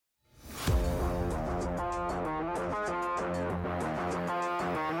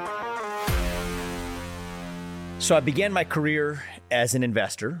So I began my career as an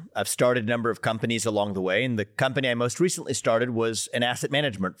investor. I've started a number of companies along the way, and the company I most recently started was an asset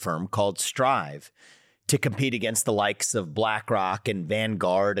management firm called Strive to compete against the likes of BlackRock and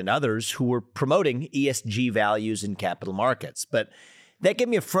Vanguard and others who were promoting ESG values in capital markets. But that gave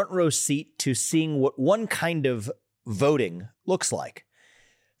me a front row seat to seeing what one kind of voting looks like.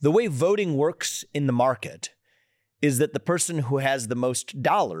 The way voting works in the market is that the person who has the most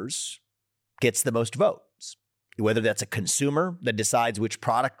dollars gets the most votes. Whether that's a consumer that decides which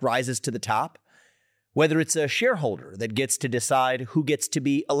product rises to the top, whether it's a shareholder that gets to decide who gets to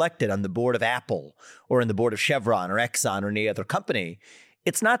be elected on the board of Apple or in the board of Chevron or Exxon or any other company.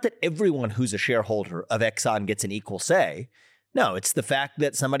 It's not that everyone who's a shareholder of Exxon gets an equal say. No, it's the fact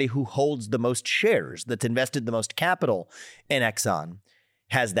that somebody who holds the most shares, that's invested the most capital in Exxon,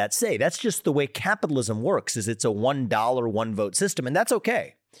 has that say. That's just the way capitalism works, is it's a $1, one vote system, and that's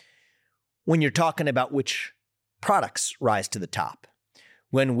okay. When you're talking about which products rise to the top,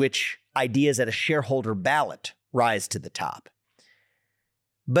 when which ideas at a shareholder ballot rise to the top.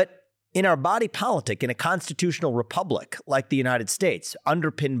 But in our body politic, in a constitutional republic like the United States,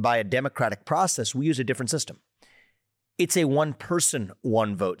 underpinned by a democratic process, we use a different system. It's a one-person,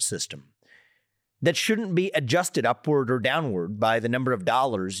 one-vote system that shouldn't be adjusted upward or downward by the number of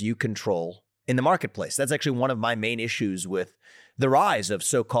dollars you control in the marketplace. That's actually one of my main issues with the rise of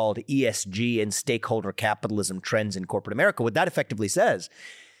so-called ESG and stakeholder capitalism trends in corporate America. What that effectively says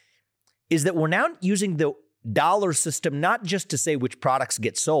is that we're now using the dollar system not just to say which products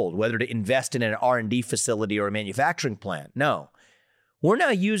get sold, whether to invest in an R&D facility or a manufacturing plant. No, we're now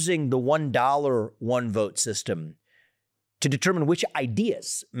using the $1, one vote system to determine which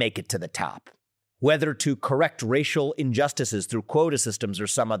ideas make it to the top, whether to correct racial injustices through quota systems or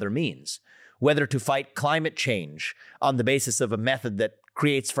some other means, whether to fight climate change on the basis of a method that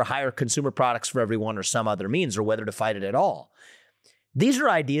creates for higher consumer products for everyone or some other means, or whether to fight it at all. These are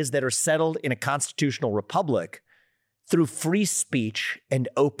ideas that are settled in a constitutional republic through free speech and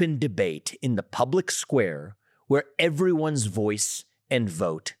open debate in the public square where everyone's voice and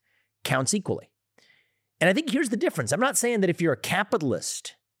vote counts equally. And I think here's the difference. I'm not saying that if you're a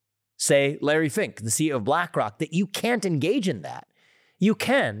capitalist, say Larry Fink, the CEO of BlackRock, that you can't engage in that. You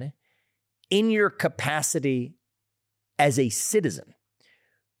can in your capacity as a citizen,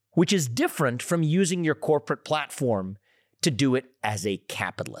 which is different from using your corporate platform to do it as a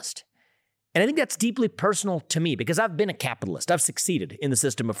capitalist. And I think that's deeply personal to me because I've been a capitalist. I've succeeded in the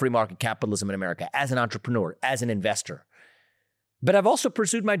system of free market capitalism in America as an entrepreneur, as an investor. But I've also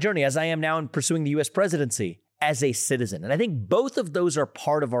pursued my journey, as I am now in pursuing the U.S. presidency, as a citizen. And I think both of those are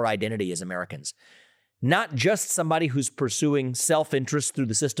part of our identity as Americans. Not just somebody who's pursuing self-interest through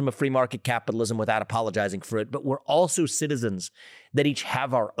the system of free market capitalism without apologizing for it, but we're also citizens that each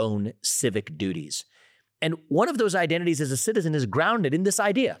have our own civic duties. And one of those identities as a citizen is grounded in this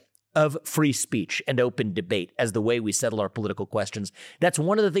idea of free speech and open debate as the way we settle our political questions. That's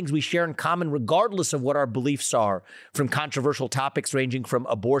one of the things we share in common, regardless of what our beliefs are, from controversial topics ranging from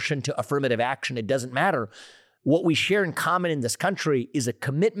abortion to affirmative action. It doesn't matter. What we share in common in this country is a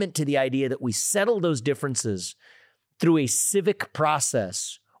commitment to the idea that we settle those differences through a civic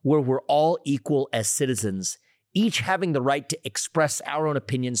process where we're all equal as citizens, each having the right to express our own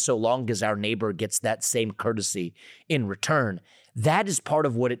opinions so long as our neighbor gets that same courtesy in return. That is part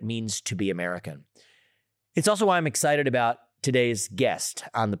of what it means to be American. It's also why I'm excited about today's guest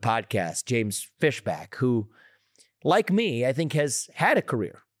on the podcast, James Fishback, who, like me, I think has had a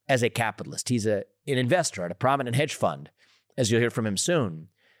career as a capitalist. He's an investor at a prominent hedge fund, as you'll hear from him soon.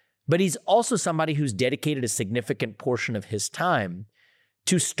 But he's also somebody who's dedicated a significant portion of his time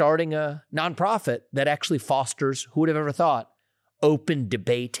to starting a nonprofit that actually fosters, who would have ever thought, open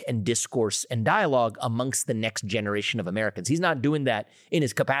debate and discourse and dialogue amongst the next generation of Americans. He's not doing that in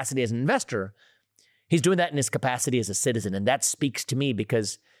his capacity as an investor. He's doing that in his capacity as a citizen. And that speaks to me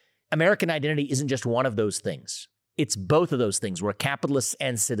because American identity isn't just one of those things. It's both of those things. We're capitalists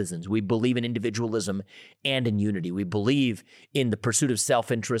and citizens. We believe in individualism and in unity. We believe in the pursuit of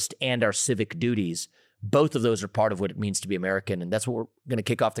self-interest and our civic duties. Both of those are part of what it means to be American. And that's what we're going to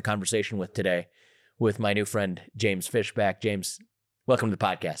kick off the conversation with today with my new friend, James Fishback. James, welcome to the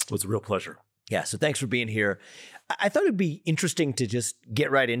podcast. It was a real pleasure. Yeah, so thanks for being here. I thought it'd be interesting to just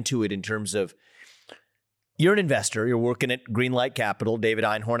get right into it in terms of you're an investor. You're working at Greenlight Capital. David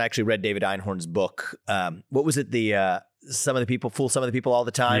Einhorn. I actually read David Einhorn's book. What was it? Some of the people fool some of the people all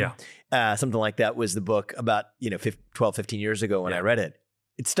the time. Yeah. Something like that was the book about 12, 15 years ago when I read it.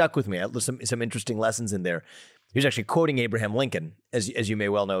 It stuck with me. There's some interesting lessons in there. He was actually quoting Abraham Lincoln, as you may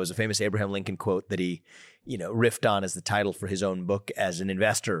well know, is a famous Abraham Lincoln quote that he riffed on as the title for his own book as an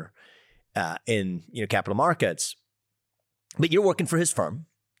investor in capital markets. But you're working for his firm.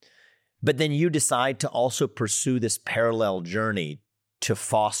 But then you decide to also pursue this parallel journey to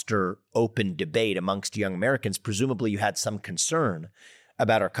foster open debate amongst young Americans. Presumably you had some concern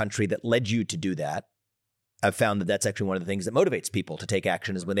about our country that led you to do that. I've found that that's actually one of the things that motivates people to take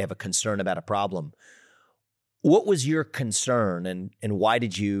action is when they have a concern about a problem. What was your concern and why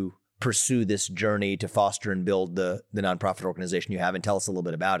did you pursue this journey to foster and build the nonprofit organization you have? And tell us a little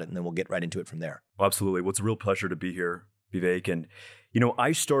bit about it, and then we'll get right into it from there. Well, absolutely. Well, it's a real pleasure to be here, Vivek. And,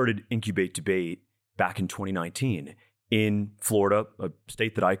 I started Incubate Debate back in 2019 in Florida, a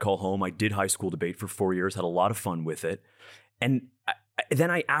state that I call home. I did high school debate for 4 years, had a lot of fun with it. And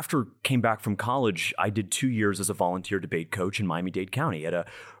then after came back from college, I did 2 years as a volunteer debate coach in Miami-Dade County at a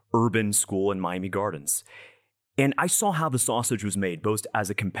urban school in Miami Gardens. And I saw how the sausage was made, both as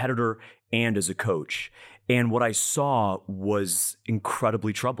a competitor and as a coach. And what I saw was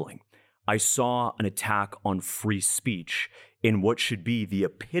incredibly troubling. I saw an attack on free speech in what should be the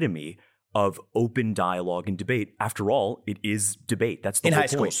epitome of open dialogue and debate. After all, it is debate. That's the whole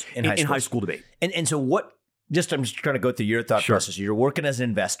point. In high school debate. And so what, I'm just trying to go through your thought process. You're working as an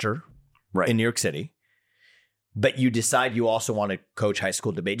investor in New York City, but you decide you also want to coach high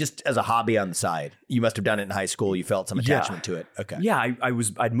school debate just as a hobby on the side. You must have done it in high school. You felt some attachment to it. Okay. Yeah,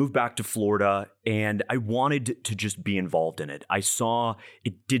 I'd moved back to Florida and I wanted to just be involved in it. I saw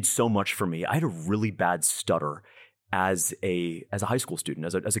it did so much for me. I had a really bad stutter as a high school student,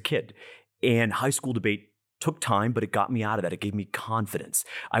 as a kid. And high school debate took time, but it got me out of that. It gave me confidence.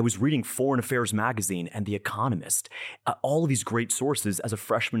 I was reading Foreign Affairs magazine and The Economist, all of these great sources as a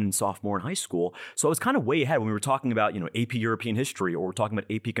freshman and sophomore in high school. So I was kind of way ahead when we were talking about, AP European history or we're talking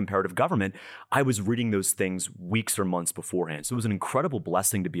about AP comparative government. I was reading those things weeks or months beforehand. So it was an incredible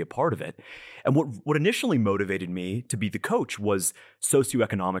blessing to be a part of it. And what initially motivated me to be the coach was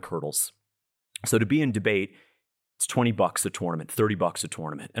socioeconomic hurdles. So to be in debate, it's $20 a tournament, $30 a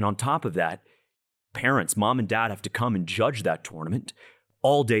tournament. And on top of that, parents, mom and dad have to come and judge that tournament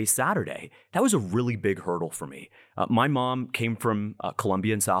all day Saturday. That was a really big hurdle for me. My mom came from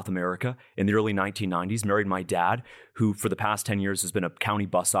Colombia in South America in the early 1990s, married my dad, who for the past 10 years has been a county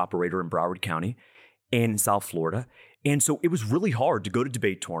bus operator in Broward County and in South Florida. And so it was really hard to go to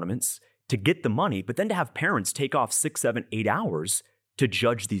debate tournaments, to get the money, but then to have parents take off 6, 7, 8 hours to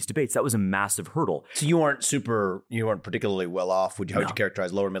judge these debates. That was a massive hurdle. So you weren't particularly well off. How would you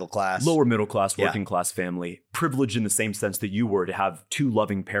characterize lower middle class? Lower middle class, working class family. Privileged in the same sense that you were, to have two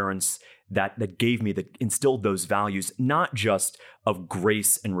loving parents that instilled those values, not just of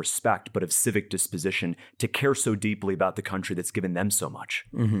grace and respect, but of civic disposition to care so deeply about the country that's given them so much.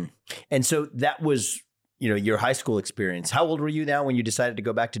 Mm-hmm. And so that was, your high school experience. How old were you now when you decided to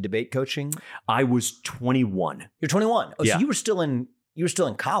go back to debate coaching? I was 21. You're 21. Oh, yeah. So you were still in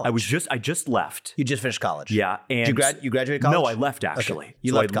college. I just left. You just finished college. Yeah. And you graduated college? No, I left actually. Okay.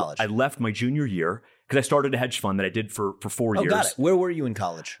 You left college. I left my junior year because I started a hedge fund that I did for 4 years. Oh, got it. Where were you in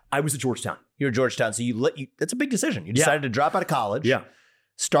college? I was at Georgetown. You were at Georgetown. So that's a big decision. You decided to drop out of college. Yeah.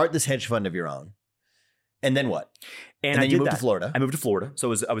 Start this hedge fund of your own. And then what? And then you moved to Florida. I moved to Florida.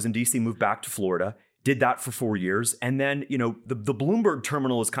 So I was in DC, moved back to Florida. Did that for 4 years. And then, the Bloomberg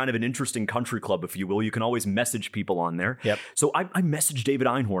terminal is kind of an interesting country club, if you will. You can always message people on there. Yep. So I messaged David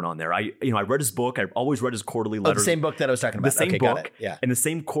Einhorn on there. I read his book. I always read his quarterly letters. The same book that I was talking about. The same book. Yeah. And the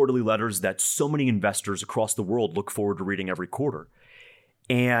same quarterly letters that so many investors across the world look forward to reading every quarter.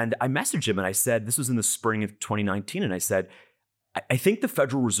 And I messaged him and I said, this was in the spring of 2019. And I said, I think the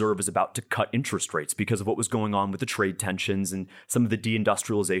Federal Reserve is about to cut interest rates because of what was going on with the trade tensions and some of the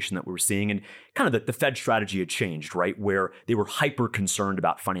deindustrialization that we were seeing. And kind of the Fed strategy had changed, right? Where they were hyper concerned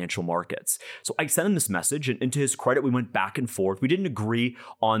about financial markets. So I sent him this message, and to his credit, we went back and forth. We didn't agree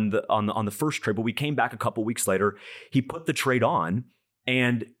on the first trade, but we came back a couple weeks later. He put the trade on,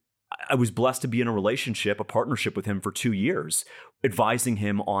 and I was blessed to be in a partnership with him for 2 years, advising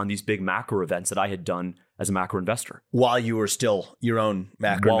him on these big macro events that I had done as a macro investor. While you were still your own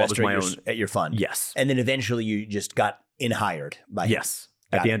macro investor at your fund. Yes. And then eventually you just got hired by him. Yes.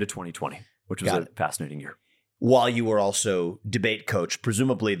 At the end of 2020, which was a fascinating year. While you were also debate coach,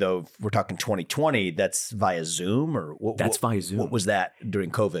 presumably though, we're talking 2020, that's via Zoom or what? That's via Zoom. What was that during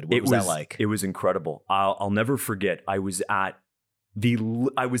COVID? What was that like? It was incredible. I'll never forget. I was at the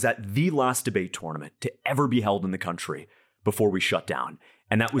last debate tournament to ever be held in the country before we shut down.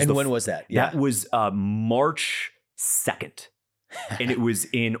 And that was when was that? Yeah. That was March 2nd. And it was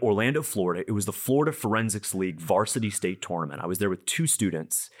in Orlando, Florida. It was the Florida Forensics League varsity state tournament. I was there with 2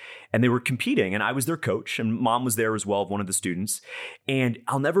 students and they were competing and I was their coach and mom was there as well, one of the students. And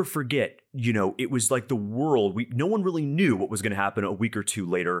I'll never forget, it was like the world. No one really knew what was going to happen a week or 2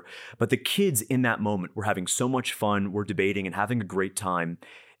 later, but the kids in that moment were having so much fun. We're debating and having a great time.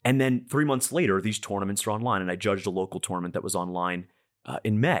 And then 3 months later, these tournaments are online and I judged a local tournament that was online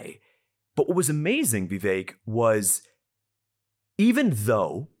in May. But what was amazing, Vivek, was even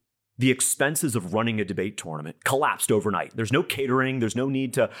though the expenses of running a debate tournament collapsed overnight, there's no catering, there's no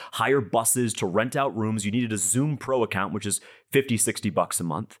need to hire buses to rent out rooms. You needed a Zoom Pro account, which is $50-$60 a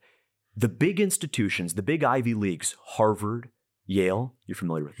month. The big institutions, the big Ivy Leagues, Harvard, Yale, you're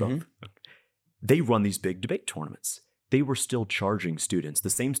familiar with both. Mm-hmm. They run these big debate tournaments. They were still charging students, the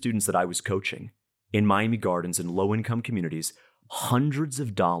same students that I was coaching in Miami Gardens and low-income communities, hundreds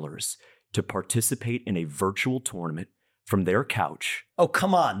of dollars to participate in a virtual tournament from their couch. Oh,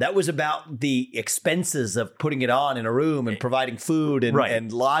 come on. That was about the expenses of putting it on in a room and providing food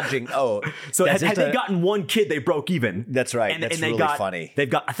and lodging. Oh, so had they gotten one kid, they broke even. That's right. That's really funny. They've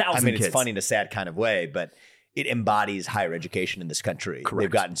got 1,000 kids. It's funny in a sad kind of way, but it embodies higher education in this country. Correct.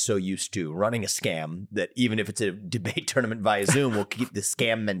 They've gotten so used to running a scam that even if it's a debate tournament via Zoom, we'll keep the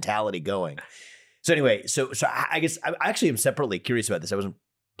scam mentality going. So anyway, so I guess I actually am separately curious about this. I wasn't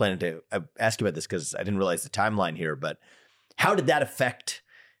planning to ask you about this because I didn't realize the timeline here, but how did that affect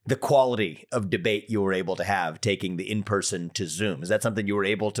the quality of debate you were able to have taking the in-person to Zoom? Is that something you were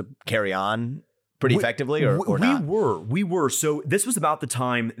able to carry on pretty effectively or not? We were. So this was about the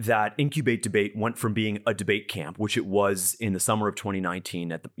time that Incubate Debate went from being a debate camp, which it was in the summer of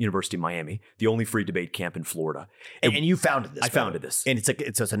 2019 at the University of Miami, the only free debate camp in Florida. And you founded this. I founded this. And it's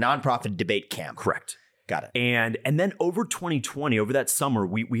a nonprofit debate camp. Correct. Got it. And then over 2020, over that summer,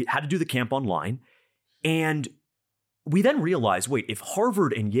 we had to do the camp online. And we then realized, wait, if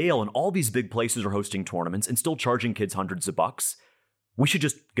Harvard and Yale and all these big places are hosting tournaments and still charging kids hundreds of bucks, we should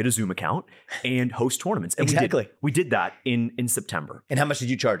just get a Zoom account and host tournaments. And exactly. We did that in September. And how much did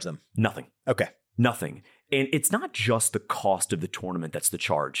you charge them? Nothing. Okay. Nothing. And it's not just the cost of the tournament that's the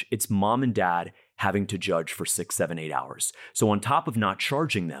charge. It's mom and dad having to judge for 6, 7, 8 hours. So on top of not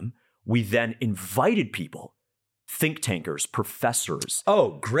charging them, we then invited people, think tankers, professors.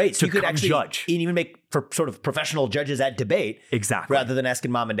 Oh, great. So you could actually judge. Even make for sort of professional judges at debate. Exactly. Rather than asking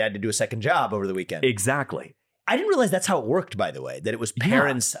mom and dad to do a second job over the weekend. Exactly. I didn't realize that's how it worked, by the way, that it was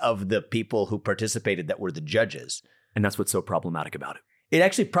parents of the people who participated that were the judges. And that's what's so problematic about it. It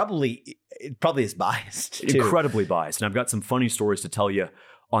actually probably is biased, too. Incredibly biased. And I've got some funny stories to tell you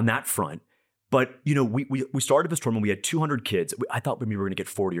on that front. But, we started this tournament. We had 200 kids. I thought maybe we were going to get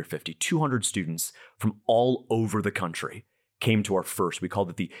 40 or 50. 200 students from all over the country came to our first. We called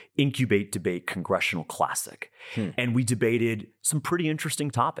it the Incubate Debate Congressional Classic. And we debated some pretty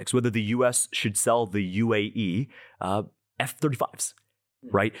interesting topics, whether the U.S. should sell the UAE F-35s.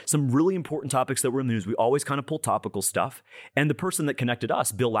 Right? Some really important topics that were in the news. We always kind of pull topical stuff. And the person that connected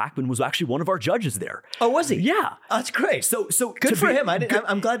us, Bill Lackman, was actually one of our judges there. Oh, was he? Yeah. Oh, that's great. So good for him.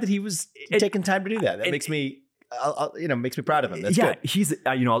 I'm glad that he was taking time to do that. That makes me, makes me proud of him. That's good. He's,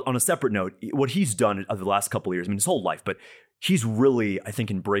 on a separate note, what he's done over the last couple of years, his whole life, but he's really, I think,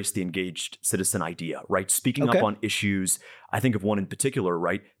 embraced the engaged citizen idea, right? Speaking up on issues. I think of one in particular,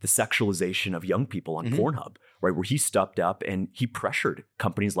 right? The sexualization of young people on Pornhub, right? Where he stepped up and he pressured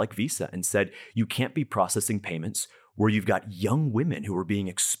companies like Visa and said, you can't be processing payments where you've got young women who are being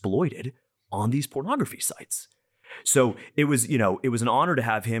exploited on these pornography sites. So it was an honor to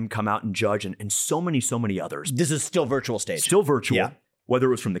have him come out and judge and so many others. This is still virtual stage. Still virtual. Yeah. Whether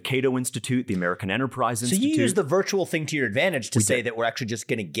it was from the Cato Institute, the American Enterprise Institute. So you use the virtual thing to your advantage to say that we're actually just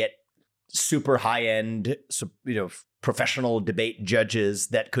going to get super high-end, professional debate judges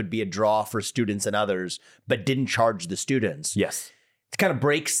that could be a draw for students and others, but didn't charge the students. Yes. It kind of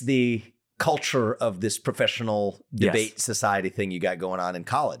breaks the culture of this professional debate society thing you got going on in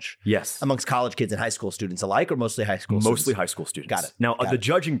college. Yes. Amongst college kids and high school students alike, or mostly high school students? Mostly high school students. Got it. Now, the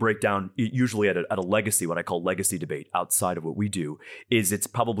judging breakdown, usually at a legacy, what I call legacy debate outside of what we do, is it's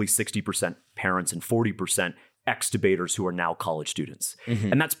probably 60% parents and 40% ex-debaters who are now college students.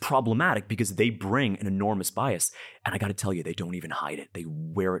 And that's problematic because they bring an enormous bias. And I got to tell you, they don't even hide it. They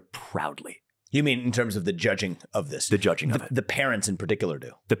wear it proudly. You mean in terms of the judging of this? The judging of it. The parents in particular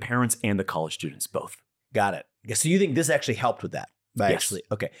do. The parents and the college students both. Got it. So you think this actually helped with that? Yes.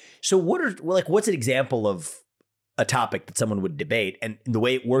 Okay. So what's an example of a topic that someone would debate? And the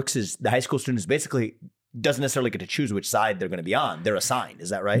way it works is the high school students basically doesn't necessarily get to choose which side they're going to be on. They're assigned.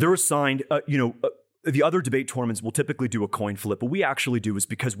 Is that right? They're assigned, the other debate tournaments will typically do a coin flip. What we actually do is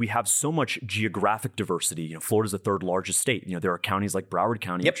because we have so much geographic diversity. Florida's the third largest state. There are counties like Broward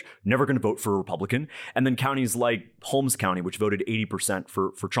County, which never going to vote for a Republican. And then counties like Holmes County, which voted 80%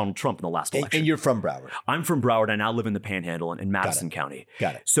 for Donald Trump in the last election. And you're from Broward. I'm from Broward. I now live in the Panhandle in Madison County.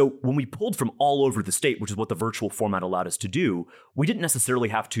 Got it. So when we pulled from all over the state, which is what the virtual format allowed us to do, we didn't necessarily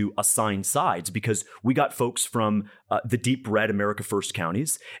have to assign sides because we got folks from the deep red America First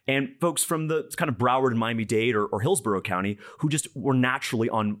counties and folks from the kind of Broward and Miami-Dade or Hillsborough County who just were naturally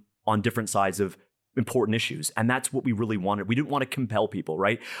on different sides of important issues. And that's what we really wanted. We didn't want to compel people,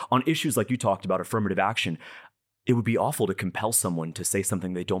 right? On issues like you talked about, affirmative action, it would be awful to compel someone to say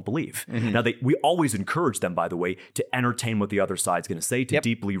something they don't believe. Mm-hmm. Now, we always encourage them, by the way, to entertain what the other side's going to say, to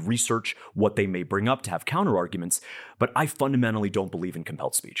deeply research what they may bring up, to have counter arguments. But I fundamentally don't believe in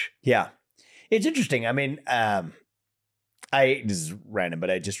compelled speech. Yeah. It's interesting. I mean, this is random,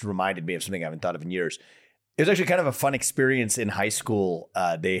 but it just reminded me of something I haven't thought of in years. It was actually kind of a fun experience in high school.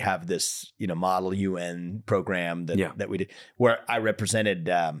 They have this, model UN program that we did where I represented,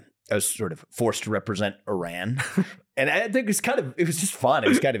 I was sort of forced to represent Iran. And I think it was just fun. It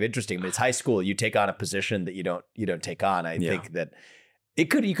was kind of interesting, but it's high school. You take on a position that you don't take on. I think that you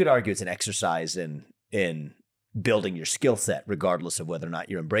could argue it's an exercise in building your skill set, regardless of whether or not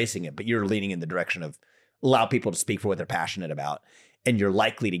you're embracing it, but you're leaning in the direction of allow people to speak for what they're passionate about. And you're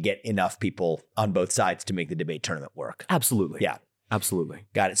likely to get enough people on both sides to make the debate tournament work. Absolutely. Yeah. Absolutely.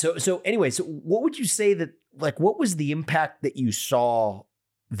 Got it. So anyway, what would you say that, what was the impact that you saw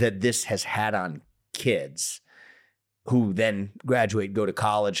that this has had on kids who then graduate, go to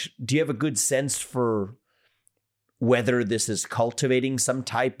college? Do you have a good sense for whether this is cultivating some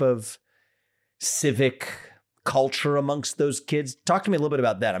type of civic culture amongst those kids? Talk to me a little bit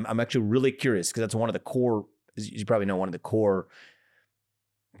about that. I'm actually really curious because that's one of the core, as you probably know, one of the core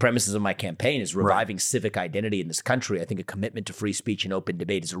premises of my campaign is reviving civic identity in this country. I think a commitment to free speech and open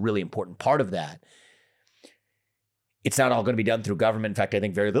debate is a really important part of that. It's not all going to be done through government. In fact, I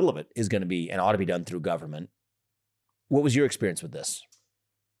think very little of it is going to be and ought to be done through government. What was your experience with this?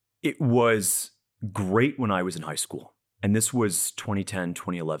 It was great when I was in high school. And this was 2010,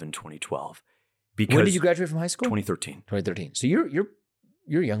 2011, 2012. Because when did you graduate from high school? 2013. 2013. So you're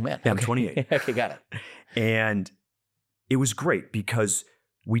a young man. Yeah, I'm 28. Okay, got it. And it was great because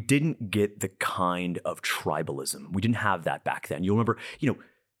we didn't get the kind of tribalism. We didn't have that back then. You'll remember,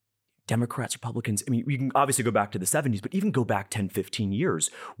 Democrats, Republicans, I mean, you can obviously go back to the 70s, but even go back 10, 15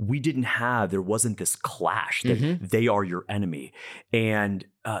 years, there wasn't this clash that they are your enemy. And,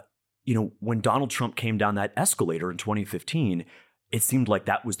 when Donald Trump came down that escalator in 2015, it seemed like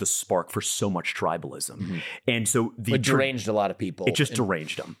that was the spark for so much tribalism. Mm-hmm. And so it deranged a lot of people. It just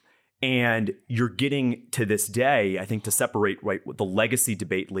deranged them. And you're getting to this day, I think, to separate the Legacy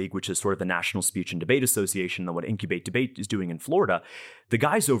Debate League, which is sort of the National Speech and Debate Association, and what Incubate Debate is doing in Florida. The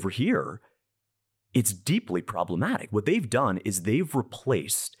guys over here, it's deeply problematic. What they've done is they've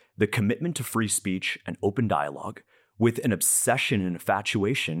replaced the commitment to free speech and open dialogue with an obsession and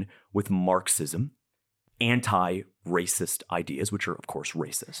infatuation with Marxism, anti-racist ideas, which are, of course,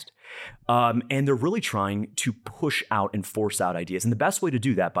 racist. And they're really trying to push out and force out ideas. And the best way to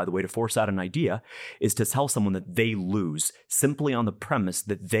do that, by the way, to force out an idea, is to tell someone that they lose simply on the premise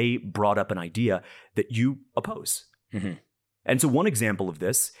that they brought up an idea that you oppose. Mm-hmm. And so one example of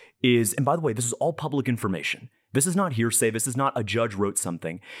this is, and by the way, this is all public information. This is not hearsay. This is not a judge wrote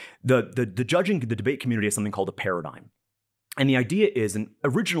something. The debate community has something called a paradigm. And the idea is, and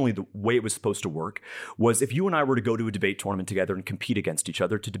originally the way it was supposed to work was if you and I were to go to a debate tournament together and compete against each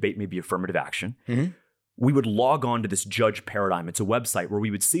other to debate maybe affirmative action, we would log on to this judge paradigm. It's a website where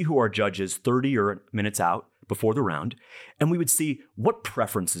we would see who our judge is 30 or minutes out before the round, and we would see what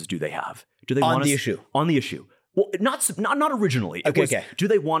preferences do they have. Do they want the issue? On the issue. Well, not originally. Okay. Do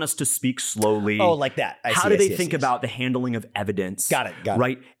they want us to speak slowly? Oh, like that. How do they think about the handling of evidence? Got it.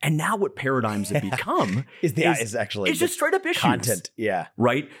 Right. And now what paradigms have become is just straight up issues. Content. Yeah.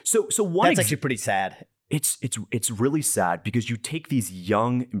 Right. So that's actually pretty sad. It's really sad because you take these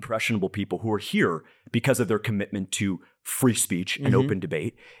young, impressionable people who are here because of their commitment to free speech and open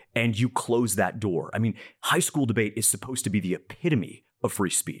debate, and you close that door. I mean, high school debate is supposed to be the epitome of free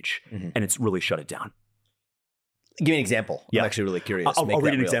speech, and it's really shut it down. Give me an example. I'm actually really curious. I'll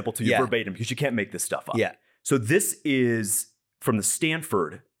read an example to you verbatim because you can't make this stuff up. Yeah. So this is from the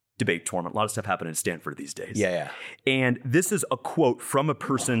Stanford debate tournament. A lot of stuff happening in Stanford these days. Yeah. And this is a quote from a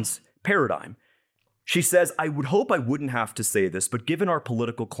person's paradigm. She says, "I would hope I wouldn't have to say this, but given our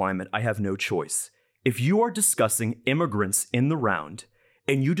political climate, I have no choice. If you are discussing immigrants in the round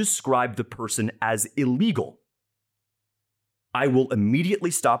and you describe the person as illegal, I will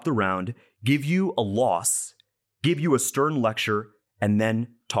immediately stop the round, give you a loss, give you a stern lecture, and then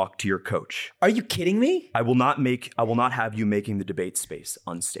talk to your coach. Are you kidding me? I will not have you making the debate space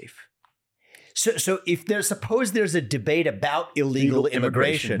unsafe. So if suppose there's a debate about illegal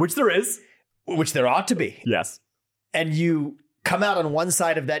immigration, which there is, which there ought to be. Yes. And you come out on one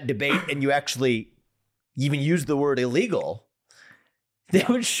side of that debate and you actually even use the word illegal, they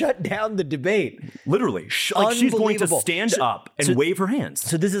would shut down the debate. Literally. Like she's going to stand up and wave her hands.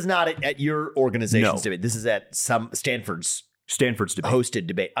 So this is not at your organization's No. debate. This is at some Stanford's debate. Hosted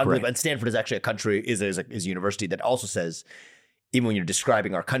debate. Correct. And Stanford is actually a university that also says, even when you're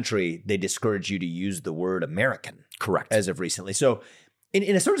describing our country, they discourage you to use the word American. Correct. As of recently. So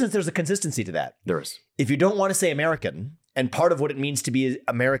in a certain sense, there's a consistency to that. There is. If you don't want to say American, and part of what it means to be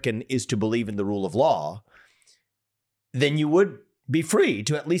American is to believe in the rule of law, then you would be free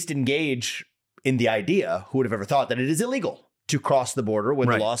to at least engage in the idea, who would have ever thought that it is illegal to cross the border when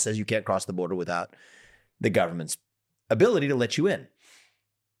the law says you can't cross the border without the government's ability to let you in.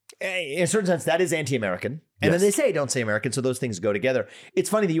 In a certain sense, that is anti-American. And then they say, don't say American. So those things go together. It's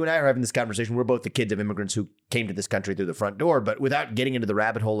funny that you and I are having this conversation. We're both the kids of immigrants who came to this country through the front door, but without getting into the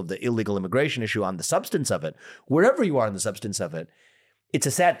rabbit hole of the illegal immigration issue on the substance of it, wherever you are in the substance of it, it's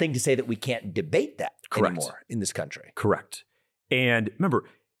a sad thing to say that we can't debate that anymore in this country. Correct. And remember,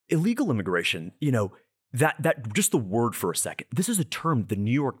 illegal immigration, that just the word for a second. This is a term the New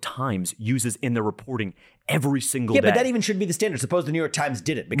York Times uses in their reporting every single day. Yeah, but that even shouldn't be the standard. Suppose the New York Times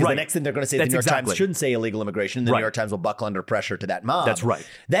did it, because the next thing they're going to say, the New York Times shouldn't say illegal immigration, and the New York Times will buckle under pressure to that mob. That's right.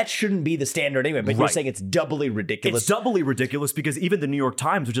 That shouldn't be the standard anyway, but you're saying it's doubly ridiculous. It's doubly ridiculous because even the New York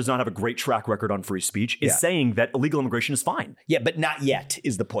Times, which does not have a great track record on free speech, is saying that illegal immigration is fine. Yeah, but not yet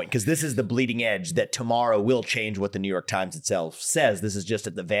is the point, because this is the bleeding edge that tomorrow will change what the New York Times itself says. This is just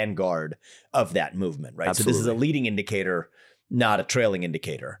at the vanguard of that movement, right? Absolutely. So this is a leading indicator, not a trailing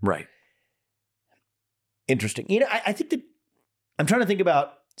indicator. Right. Interesting. I think that I'm trying to think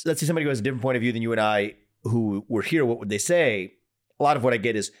about, let's say somebody who has a different point of view than you and I who were here, what would they say? A lot of what I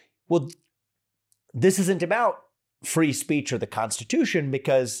get is, well, this isn't about free speech or the Constitution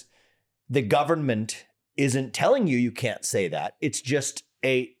because the government isn't telling you can't say that. It's just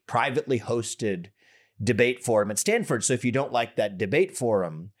a privately hosted debate forum at Stanford. So if you don't like that debate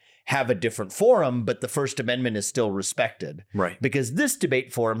forum, have a different forum, but the First Amendment is still respected. Right. Because this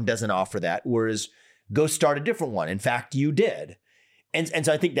debate forum doesn't offer that, whereas go start a different one. In fact, you did. And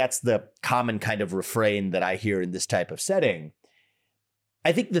so I think that's the common kind of refrain that I hear in this type of setting.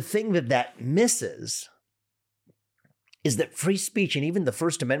 I think the thing that misses is that free speech and even the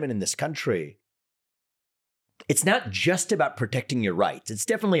First Amendment in this country, it's not just about protecting your rights. It's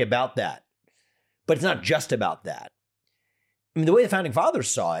definitely about that, but it's not just about that. I mean, the way the Founding Fathers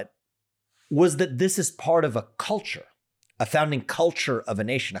saw it was that this is part of a culture, a founding culture of a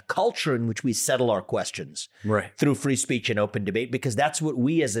nation, a culture in which we settle our questions through free speech and open debate, because that's what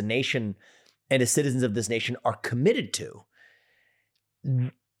we as a nation and as citizens of this nation are committed to.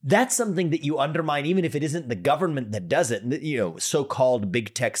 That's something that you undermine, even if it isn't the government that does it. So-called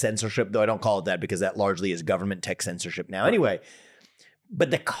big tech censorship, though I don't call it that because that largely is government tech censorship now anyway.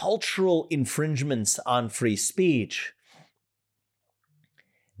 But the cultural infringements on free speech,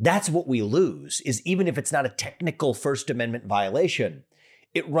 that's what we lose, is even if it's not a technical First Amendment violation,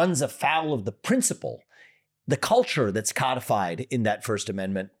 it runs afoul of the principle, the culture that's codified in that First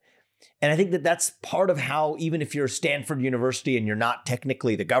Amendment. And I think that that's part of how, even if you're Stanford University and you're not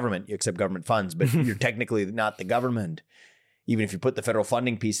technically the government, you accept government funds, but you're technically not the government, even if you put the federal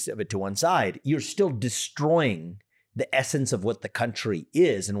funding piece of it to one side, you're still destroying the essence of what the country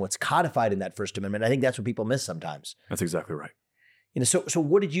is and what's codified in that First Amendment. I think that's what people miss sometimes. That's exactly right. So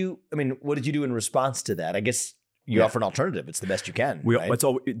what did you do in response to that? I guess you offer an alternative. It's the best you can. It's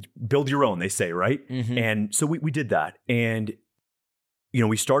all, build your own, they say, right? Mm-hmm. And so we did that. And,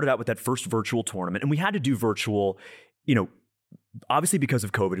 we started out with that first virtual tournament, and we had to do virtual, obviously because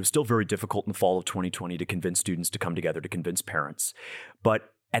of COVID. It was still very difficult in the fall of 2020 to convince students to come together, to convince parents.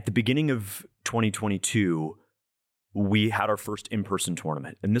 But at the beginning of 2022, we had our first in-person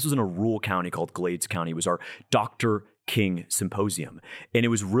tournament. And this was in a rural county called Glades County. It was our Dr. King Symposium. And it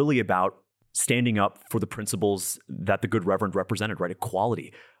was really about standing up for the principles that the good Reverend represented, right?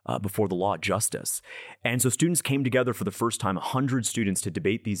 Equality before the law, justice. And so students came together for the first time, 100 students, to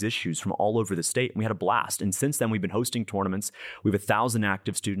debate these issues from all over the state. And we had a blast. And since then, we've been hosting tournaments. We have 1,000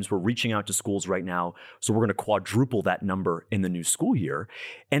 active students. We're reaching out to schools right now. So we're going to quadruple that number in the new school year.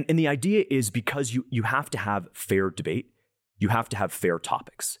 And the idea is because you have to have fair debate, you have to have fair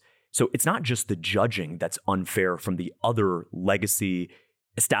topics. So it's not just the judging that's unfair from the other legacy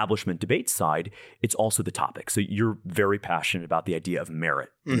establishment debate side, it's also the topic. So you're very passionate about the idea of merit.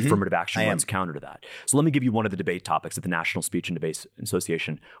 Mm-hmm. Affirmative action runs counter to that. So let me give you one of the debate topics that the National Speech and Debate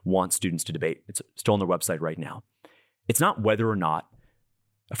Association wants students to debate. It's still on their website right now. It's not whether or not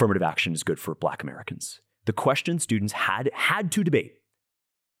affirmative action is good for Black Americans. The question students had to debate: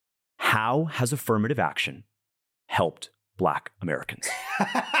 how has affirmative action helped Black Americans?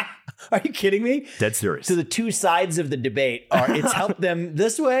 Are you kidding me? Dead serious. So the two sides of the debate are it's helped them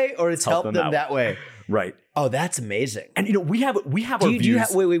this way or it's helped them that way. Right. Oh, that's amazing. And we have our views.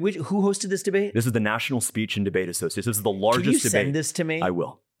 Who hosted this debate? This is the National Speech and Debate Association. This is the largest debate. Can you send this to me? I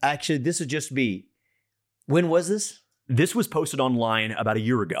will. Actually, this would just be, when was this? This was posted online about a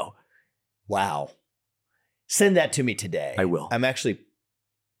year ago. Wow. Send that to me today. I will. I'm actually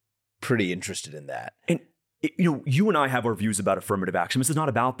pretty interested in that. And you and I have our views about affirmative action. This is not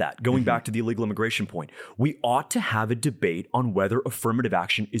about that. Going back to the illegal immigration point, we ought to have a debate on whether affirmative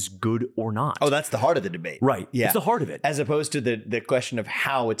action is good or not. Oh, that's the heart of the debate. Right. Yeah. It's the heart of it. As opposed to the question of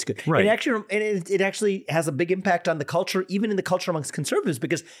how it's good. Right. It actually has a big impact on the culture, even in the culture amongst conservatives,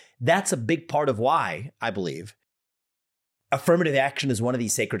 because that's a big part of why, I believe, affirmative action is one of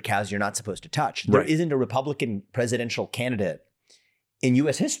these sacred cows you're not supposed to touch. There isn't a Republican presidential candidate in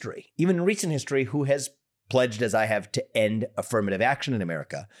U.S. history, even in recent history, who has pledged, as I have, to end affirmative action in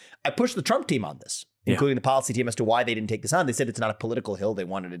America. I pushed the Trump team on this, including the policy team, as to why they didn't take this on. They said it's not a political hill they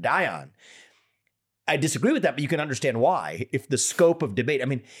wanted to die on. I disagree with that, but you can understand why. If the scope of debate, I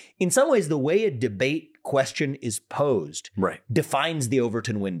mean, in some ways, the way a debate question is posed defines the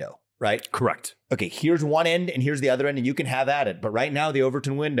Overton window, right? Correct. Okay, here's one end and here's the other end, and you can have at it. But right now, the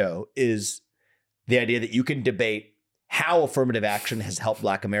Overton window is the idea that you can debate how affirmative action has helped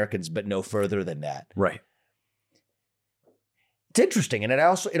Black Americans, but no further than that. Right. It's interesting, and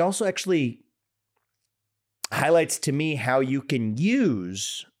it also actually highlights to me how you can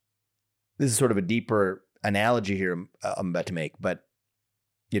use, this is sort of a deeper analogy here I'm about to make, but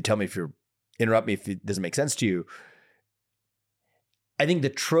you tell me interrupt me if it doesn't make sense to you. I think the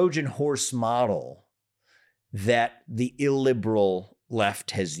Trojan horse model that the illiberal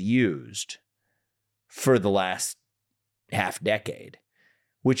left has used for the last half decade,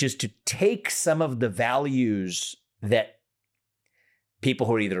 which is to take some of the values that people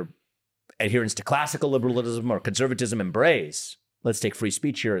who are either adherents to classical liberalism or conservatism embrace, let's take free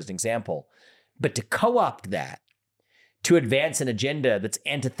speech here as an example, but to co-opt that to advance an agenda that's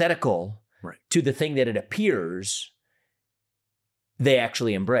antithetical to the thing that it appears they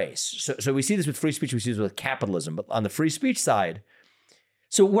actually embrace. So we see this with free speech, we see this with capitalism, but on the free speech side,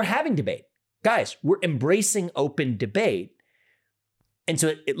 so we're having debate. Guys, we're embracing open debate. And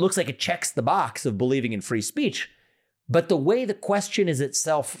so it looks like it checks the box of believing in free speech. But the way the question is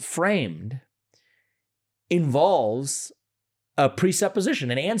itself framed involves a presupposition,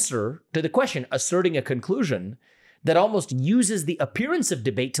 an answer to the question, asserting a conclusion that almost uses the appearance of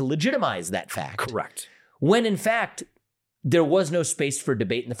debate to legitimize that fact. Correct. When in fact, there was no space for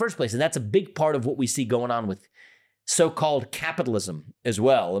debate in the first place. And that's a big part of what we see going on with so-called capitalism as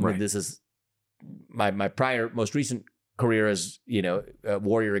well. I mean, this is my most recent career as, a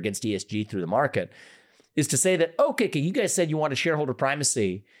warrior against ESG through the market, is to say that, okay, you guys said you wanted shareholder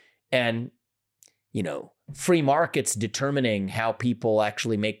primacy and, free markets determining how people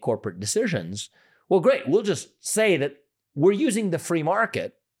actually make corporate decisions. Well, great. We'll just say that we're using the free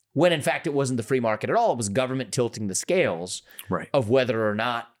market when in fact it wasn't the free market at all. It was government tilting the scales of whether or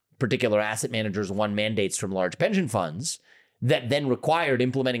not particular asset managers won mandates from large pension funds that then required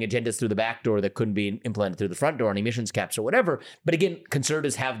implementing agendas through the back door that couldn't be implemented through the front door on emissions caps or whatever. But again,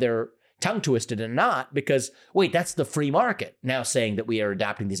 conservatives have their tongue twisted and not because, wait, that's the free market now saying that we are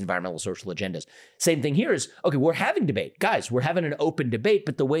adopting these environmental social agendas. Same thing here is, okay, we're having debate. Guys, we're having an open debate,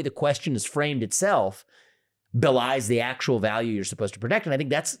 but the way the question is framed itself belies the actual value you're supposed to protect. And I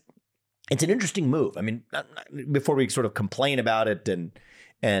think it's an interesting move. I mean, before we sort of complain about it and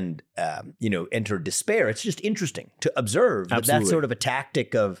enter despair, it's just interesting to observe that that's sort of a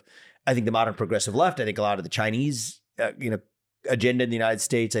tactic of, I think, the modern progressive left. I think a lot of the Chinese, agenda in the United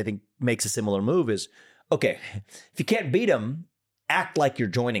States, I think, makes a similar move is, okay, if you can't beat them, act like you're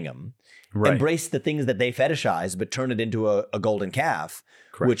joining them. Embrace the things that they fetishize, but turn it into a golden calf,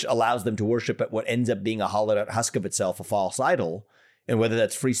 which allows them to worship at what ends up being a hollowed out husk of itself, a false idol. And whether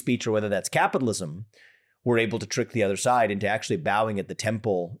that's free speech or whether that's capitalism, we're able to trick the other side into actually bowing at the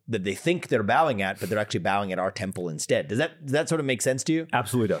temple that they think they're bowing at, but they're actually bowing at our temple instead. Does that sort of make sense to you?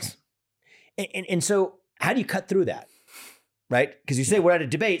 Absolutely does. And so how do you cut through that? Right? Because you say we're at a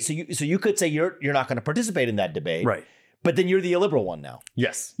debate, so you could say you're not going to participate in that debate. Right. But then you're the illiberal one now.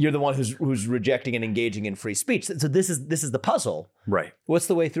 Yes. You're the one who's rejecting and engaging in free speech. So this is the puzzle. Right. What's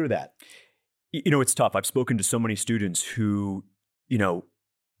the way through that? It's tough. I've spoken to so many students who,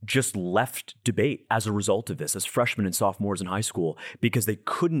 just left debate as a result of this as freshmen and sophomores in high school because they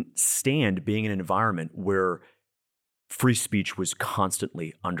couldn't stand being in an environment where free speech was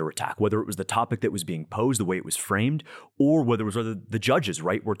constantly under attack, whether it was the topic that was being posed, the way it was framed, or whether it was the judges,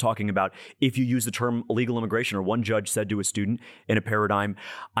 right? We're talking about if you use the term illegal immigration, or one judge said to a student in a paradigm,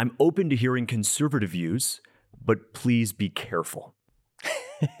 "I'm open to hearing conservative views, but please be careful."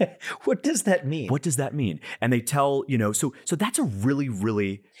 What does that mean? What does that mean? And they tell, so that's a really,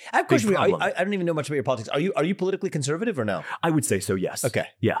 really I have a question big for you. problem. I don't even know much about your politics. Are you politically conservative or no? I would say so, yes. Okay.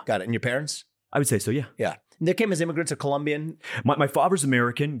 Yeah. Got it. And your parents? I would say so, yeah. Yeah. And they came as immigrants, or Colombian? My father's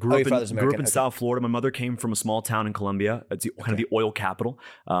American, grew up in Okay. South Florida. My mother came from a small town in Colombia. It's kind of the oil capital,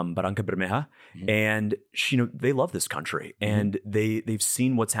 Barranca Bermeja. Mm-hmm. And they love this country, and they've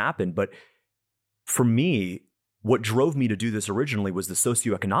seen what's happened. But for me, what drove me to do this originally was the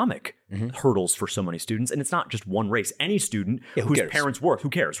socioeconomic hurdles for so many students. And it's not just one race. Any student whose parents work, who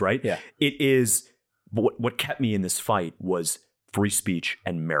cares, right? Yeah. It is, what kept me in this fight was free speech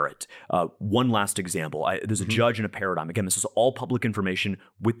and merit. One last example. There's a judge in a paradigm. Again, this is all public information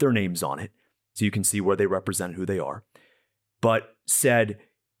with their names on it, so you can see where they represent, who they are. But said,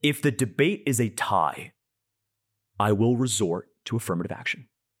 if the debate is a tie, I will resort to affirmative action.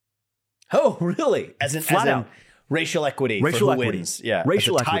 Oh, really? As Flat out. Racial equity. Racial for who equity. Wins. Yeah.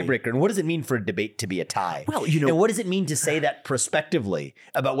 Racial as a equity. tiebreaker. And what does it mean for a debate to be a tie? Well, and what does it mean to say that prospectively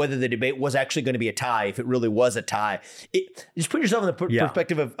about whether the debate was actually going to be a tie, if it really was a tie? Just put yourself in the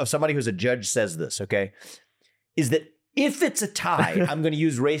perspective of somebody who's a judge says this, okay? Is that if it's a tie, I'm going to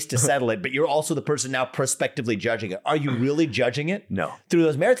use race to settle it, but you're also the person now prospectively judging it. Are you really judging it? No. Through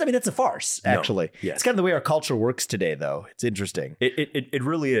those merits? I mean, that's a farce, actually. No. Yes. It's kind of the way our culture works today, though. It's interesting. It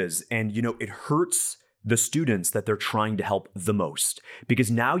really is. And, it hurts the students that they're trying to help the most, because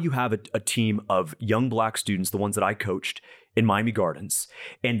now you have a team of young Black students, the ones that I coached in Miami Gardens,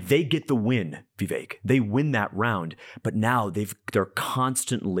 and they get the win, Vivek. They win that round, but now they're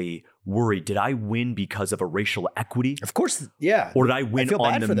constantly worried. Did I win because of a racial equity? Of course, yeah. Or did I win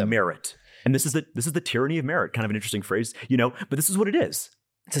on the merit? And this is the tyranny of merit, kind of an interesting phrase, but this is what it is.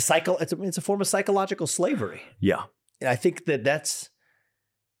 It's a form of psychological slavery. Yeah. And I think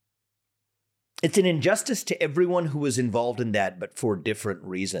it's an injustice to everyone who was involved in that, but for different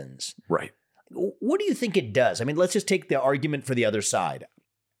reasons. Right. What do you think it does? I mean, let's just take the argument for the other side.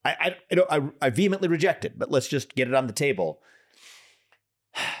 I vehemently reject it, but let's just get it on the table.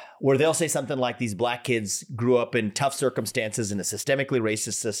 Where they'll say something like these Black kids grew up in tough circumstances in a systemically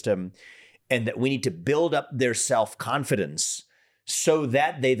racist system, and that we need to build up their self-confidence so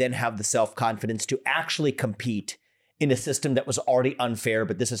that they then have the self-confidence to actually compete in a system that was already unfair,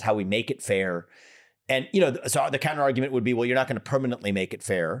 but this is how we make it fair. And, so the counter argument would be, well, you're not going to permanently make it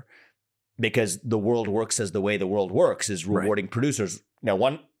fair because the world works as the way the world works, is rewarding producers. Now,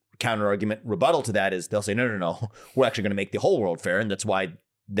 one counter argument rebuttal to that is they'll say, no, we're actually going to make the whole world fair. And that's why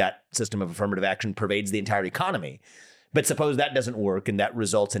that system of affirmative action pervades the entire economy. But suppose that doesn't work and that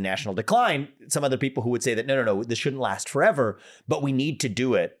results in national decline. Some other people who would say that, no, this shouldn't last forever, but we need to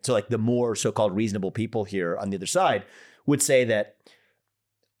do it. So like the more so-called reasonable people here on the other side would say that,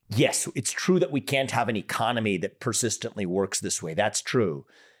 yes, it's true that we can't have an economy that persistently works this way. That's true.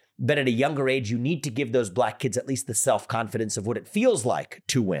 But at a younger age, you need to give those Black kids at least the self-confidence of what it feels like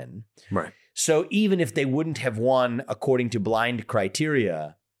to win. Right. So even if they wouldn't have won according to blind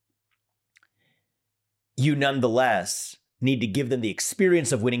criteria, you nonetheless need to give them the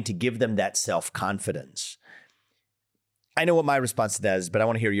experience of winning to give them that self-confidence. I know what my response to that is, but I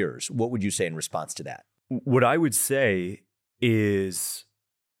want to hear yours. What would you say in response to that? What I would say is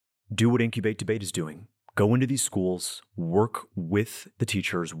do what Incubate Debate is doing. Go into these schools, work with the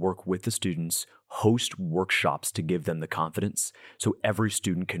teachers, work with the students, host workshops to give them the confidence so every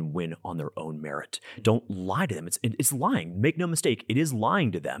student can win on their own merit. Don't lie to them. It's lying. Make no mistake. It is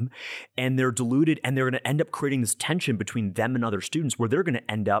lying to them. And they're deluded, and they're going to end up creating this tension between them and other students where they're going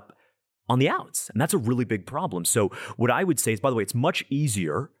to end up on the outs. And that's a really big problem. So what I would say is, by the way, it's much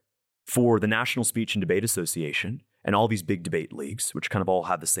easier for the National Speech and Debate Association and all these big debate leagues, which kind of all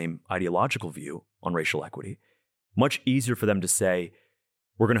have the same ideological view on racial equity, much easier for them to say,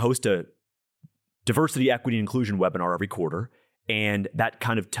 we're going to host a diversity, equity, and inclusion webinar every quarter. And that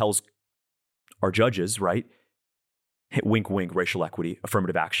kind of tells our judges, right, wink, wink, racial equity,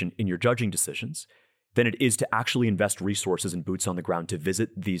 affirmative action in your judging decisions, than it is to actually invest resources and boots on the ground to visit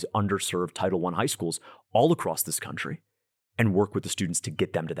these underserved Title I high schools all across this country and work with the students to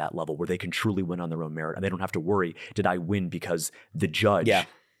get them to that level where they can truly win on their own merit. And they don't have to worry, did I win because the judge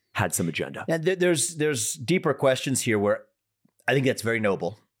had some agenda? Now, there's deeper questions here where I think that's very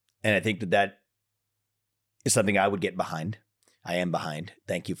noble. And I think that is something I would get behind. I am behind.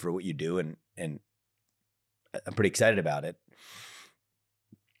 Thank you for what you do. And I'm pretty excited about it.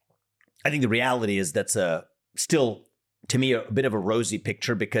 I think the reality is that's still, to me, a bit of a rosy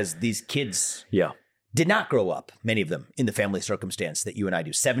picture because these kids did not grow up, many of them, in the family circumstance that you and I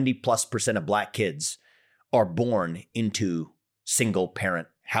do. 70+% of Black kids are born into single parent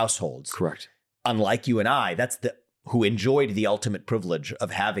households. Correct. Unlike you and I, who enjoyed the ultimate privilege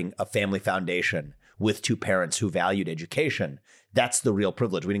of having a family foundation with two parents who valued education. That's the real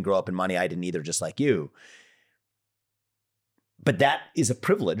privilege. We didn't grow up in money. I didn't either, just like you. But that is a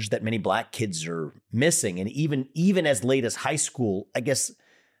privilege that many Black kids are missing. And even as late as high school, I guess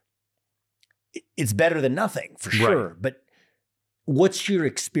it's better than nothing for sure. Right. But what's your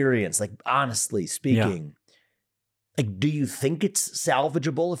experience? Like, honestly speaking, like, do you think it's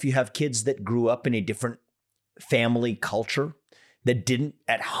salvageable if you have kids that grew up in a different family culture, that didn't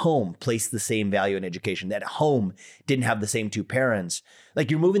at home place the same value in education, that at home didn't have the same two parents? Like,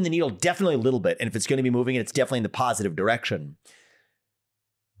 you're moving the needle definitely a little bit. And if it's going to be moving, it's definitely in the positive direction.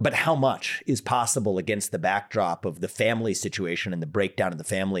 But how much is possible against the backdrop of the family situation and the breakdown of the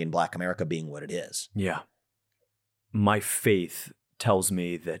family in Black America being what it is? Yeah. My faith tells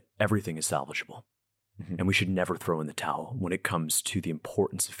me that everything is salvageable. Mm-hmm. And we should never throw in the towel when it comes to the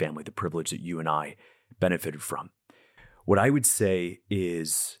importance of family, the privilege that you and I benefited from. What I would say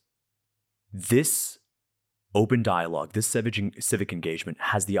is this open dialogue, this civic engagement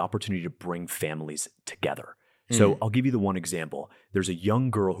has the opportunity to bring families together. So I'll give you the one example. There's a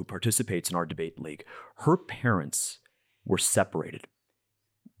young girl who participates in our debate league. Her parents were separated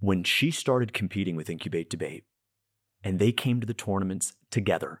when she started competing with Incubate Debate, and they came to the tournaments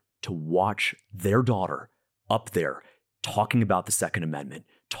together to watch their daughter up there talking about the Second Amendment,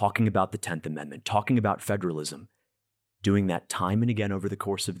 talking about the 10th Amendment, talking about federalism, doing that time and again over the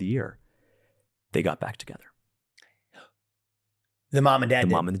course of the year. They got back together. The mom and dad. The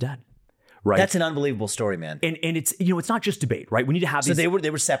mom and the dad. Right. That's an unbelievable story, man. And it's, it's not just debate, right? We need to have these. So they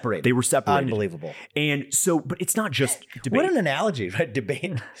were separated. They were separated. Unbelievable. And so, but it's not just debate. What an analogy, right?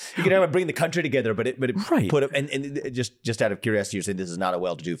 Debate. You can have bring the country together, but it right. put up, and just out of curiosity, you're saying this is not a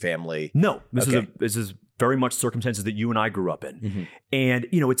well-to-do family. No, this is very much circumstances that you and I grew up in. Mm-hmm. And,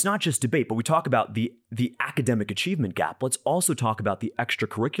 it's not just debate, but we talk about the academic achievement gap. Let's also talk about the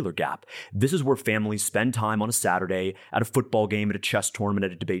extracurricular gap. This is where families spend time on a Saturday at a football game, at a chess tournament,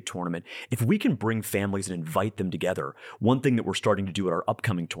 at a debate tournament. If we can bring families and invite them together, one thing that we're starting to do at our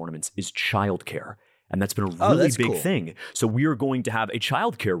upcoming tournaments is childcare. And that's been a really big thing. So we are going to have a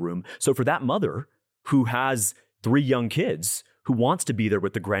childcare room. So for that mother who has 3 young kids, who wants to be there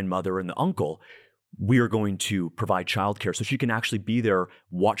with the grandmother and the uncle, we are going to provide childcare so she can actually be there,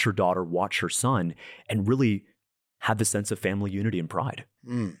 watch her daughter, watch her son, and really have the sense of family unity and pride.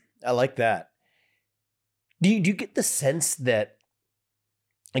 I like that. Do you get the sense that,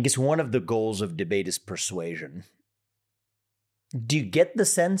 I guess one of the goals of debate is persuasion? Do you get the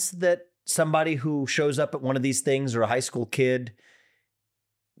sense that somebody who shows up at one of these things, or a high school kid,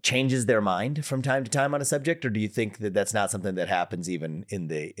 changes their mind from time to time on a subject? Or do you think that that's not something that happens even in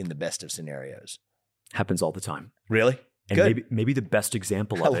the best of scenarios? Happens all the time. Really? And Good. maybe the best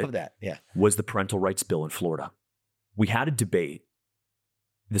example of it was the parental rights bill in Florida. We had a debate.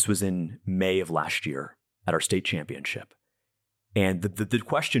 This was in May of last year at our state championship. And the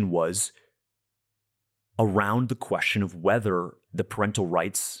question was around the question of whether the parental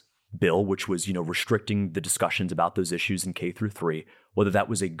rights bill, which was, restricting the discussions about those issues in K through 3, whether that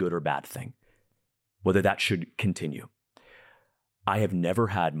was a good or bad thing, whether that should continue. I have never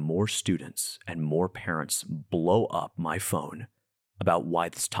had more students and more parents blow up my phone about why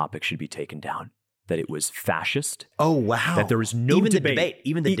this topic should be taken down, that it was fascist. Oh, wow. That there was no debate.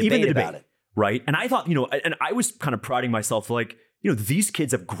 Even the debate about it. Right. And I thought, and I was kind of priding myself like, these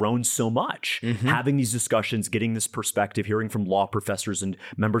kids have grown so much, having these discussions, getting this perspective, hearing from law professors and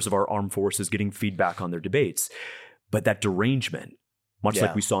members of our armed forces, getting feedback on their debates. But that derangement, much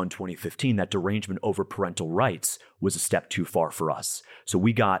like we saw in 2015, that derangement over parental rights was a step too far for us. So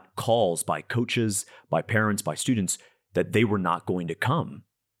we got calls by coaches, by parents, by students that they were not going to come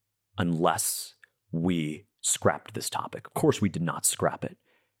unless we scrapped this topic. Of course, we did not scrap it.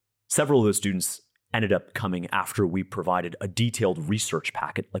 Several of those students ended up coming after we provided a detailed research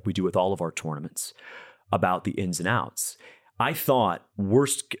packet, like we do with all of our tournaments, about the ins and outs. I thought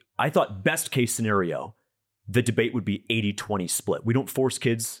best case scenario, the debate would be 80-20 split. We don't force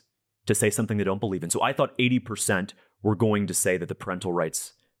kids to say something they don't believe in. So I thought 80% were going to say that the parental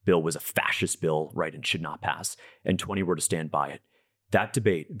rights bill was a fascist bill, right, and should not pass, and 20 were to stand by it. That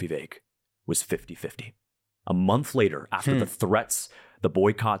debate, Vivek, was 50-50. A month later, after the threats, the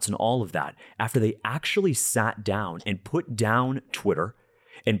boycotts, and all of that, after they actually sat down and put down Twitter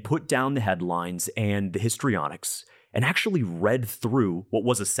and put down the headlines and the histrionics and actually read through what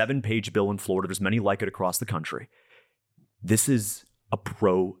was a 7-page bill in Florida, there's many like it across the country, this is a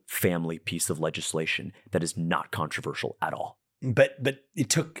pro-family piece of legislation that is not controversial at all. But it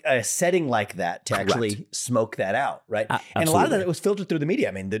took a setting like that to actually smoke that out, right? And a lot of that was filtered through the media.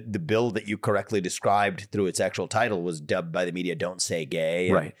 I mean, the bill that you correctly described through its actual title was dubbed by the media "Don't Say Gay."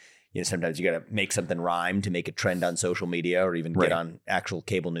 And, right. Sometimes you got to make something rhyme to make it trend on social media or even get on actual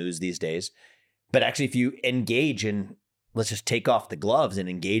cable news these days. But actually, if you engage in, let's just take off the gloves and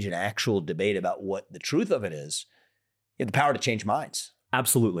engage in actual debate about what the truth of it is, you have the power to change minds.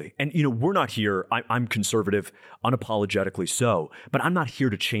 Absolutely. And, we're not here, I'm conservative, unapologetically so, but I'm not here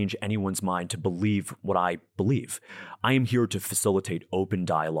to change anyone's mind to believe what I believe. I am here to facilitate open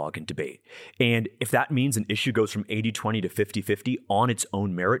dialogue and debate. And if that means an issue goes from 80-20 to 50-50 on its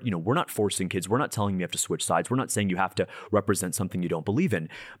own merit, we're not forcing kids. We're not telling them you have to switch sides. We're not saying you have to represent something you don't believe in.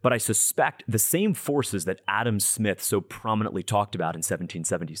 But I suspect the same forces that Adam Smith so prominently talked about in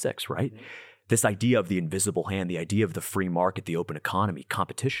 1776, right? This idea of the invisible hand, the idea of the free market, the open economy,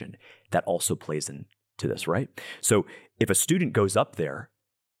 competition, that also plays into this, right? So if a student goes up there,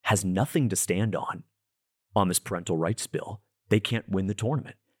 has nothing to stand on this parental rights bill, they can't win the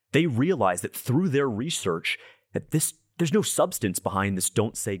tournament. They realize that through their research that there's no substance behind this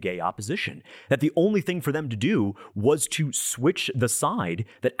 "don't say gay" opposition, that the only thing for them to do was to switch the side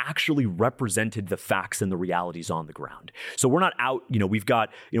that actually represented the facts and the realities on the ground. So we're not out,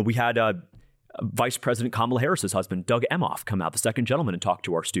 we had Vice President Kamala Harris's husband, Doug Emhoff, come out, the second gentleman, and talk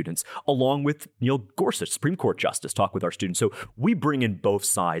to our students, along with Neil Gorsuch, Supreme Court Justice, talk with our students. So we bring in both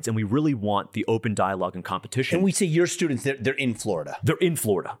sides, and we really want the open dialogue and competition. And we say your students, they're in Florida. They're in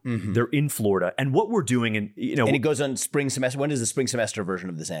Florida. Mm-hmm. They're in Florida. And what we're doing, and it goes on spring semester. When does the spring semester version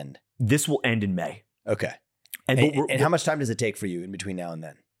of this end? This will end in May. Okay. And how much time does it take for you in between now and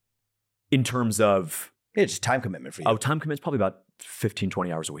then? In terms of? Yeah, just time commitment for you. Oh, time commitment's probably about 15,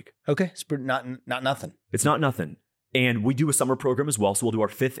 20 hours a week. Okay. It's not nothing. It's not nothing. And we do a summer program as well. So we'll do our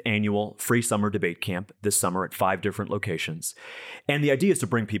 5th annual free summer debate camp this summer at 5 different locations. And the idea is to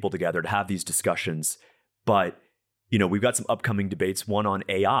bring people together to have these discussions. But, we've got some upcoming debates, one on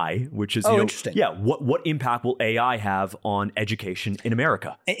AI, which is, interesting. Yeah, what impact will AI have on education in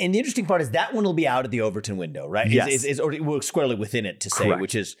America? And the interesting part is that one will be out at the Overton window, right? Yes. Or we're squarely within it to say, Correct.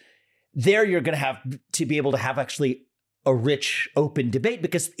 Which is there you're going to have to be able to have actually a rich, open debate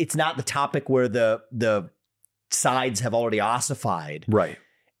because it's not the topic where the sides have already ossified. Right.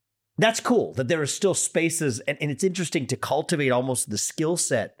 That's cool that there are still spaces. And it's interesting to cultivate almost the skill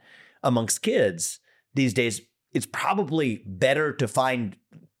set amongst kids these days. It's probably better to find,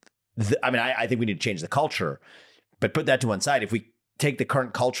 I think we need to change the culture, but put that to one side. If we take the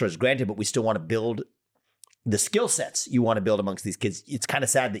current culture as granted, but we still want to build the skill sets you want to build amongst these kids, it's kind of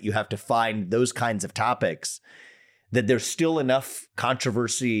sad that you have to find those kinds of topics that there's still enough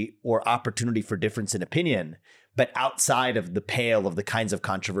controversy or opportunity for difference in opinion, but outside of the pale of the kinds of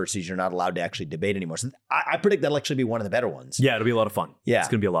controversies you're not allowed to actually debate anymore. So I predict that'll actually be one of the better ones. Yeah, it'll be a lot of fun. Yeah. It's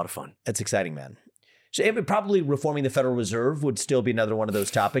going to be a lot of fun. That's exciting, man. So probably reforming the Federal Reserve would still be another one of those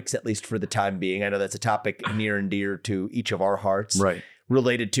topics, at least for the time being. I know that's a topic near and dear to each of our hearts. Right.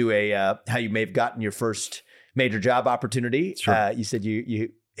 Related to how you may have gotten your first major job opportunity. Sure. You said you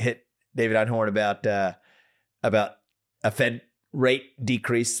hit David Einhorn about a Fed rate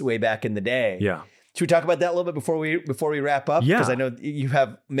decrease way back in the day. Yeah. Should we talk about that a little bit before we wrap up? Yeah. Because I know you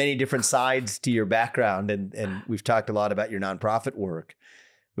have many different sides to your background, and we've talked a lot about your nonprofit work,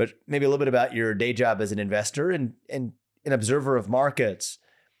 but maybe a little bit about your day job as an investor and an observer of markets.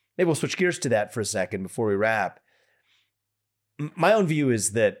 Maybe we'll switch gears to that for a second before we wrap. My own view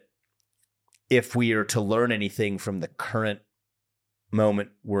is that if we are to learn anything from the current moment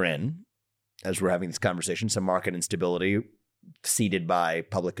we're in, as we're having this conversation, some market instability seeded by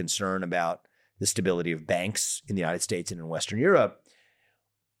public concern about the stability of banks in the United States and in Western Europe,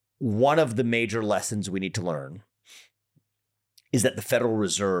 one of the major lessons we need to learn is that the Federal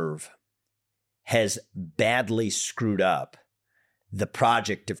Reserve has badly screwed up the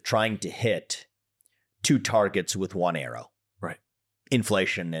project of trying to hit 2 targets with one arrow. Right.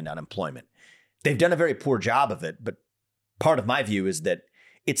 Inflation and unemployment. They've done a very poor job of it, but part of my view is that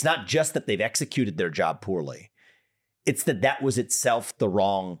it's not just that they've executed their job poorly. It's that was itself the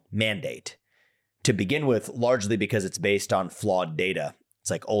wrong mandate to begin with, largely because it's based on flawed data.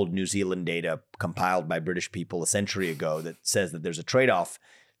 like old New Zealand data compiled by British people a century ago that says that there's a trade-off.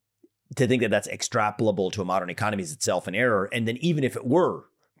 To think that that's extrapolable to a modern economy is itself an error. And then even if it were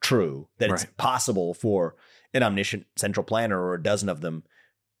true, that it's possible for an omniscient central planner or a dozen of them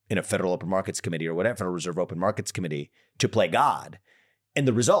in a Federal Open Markets Committee or whatever, Federal Reserve Open Markets Committee, to play God. And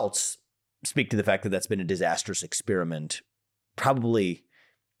the results speak to the fact that that's been a disastrous experiment, probably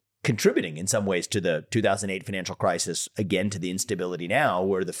contributing in some ways to the 2008 financial crisis, again, to the instability now,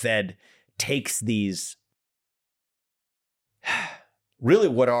 where the Fed takes these really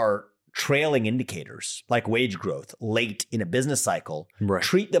what are trailing indicators like wage growth late in a business cycle,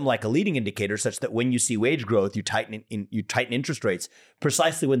 treat them like a leading indicator such that when you see wage growth, you tighten interest rates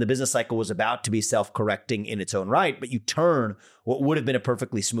precisely when the business cycle was about to be self-correcting in its own right, but you turn what would have been a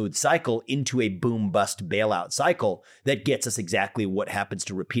perfectly smooth cycle into a boom-bust bailout cycle that gets us exactly what happens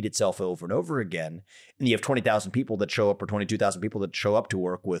to repeat itself over and over again. And you have 20,000 people that show up or 22,000 people that show up to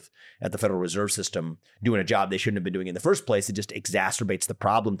work at the Federal Reserve System doing a job they shouldn't have been doing in the first place. It just exacerbates the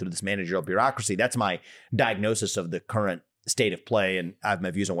problem through this managerial bureaucracy. That's my diagnosis of the current state of play, and I have my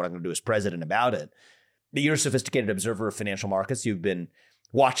views on what I'm going to do as president about it. But you're a sophisticated observer of financial markets. You've been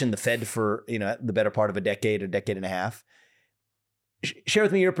watching the Fed for the better part of a decade and a half. Share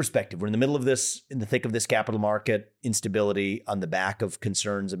with me your perspective. We're in the middle of this, in the thick of this capital market instability on the back of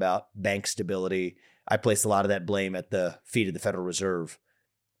concerns about bank stability. I place a lot of that blame at the feet of the Federal Reserve.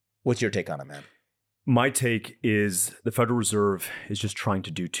 What's your take on it, man? My take is the Federal Reserve is just trying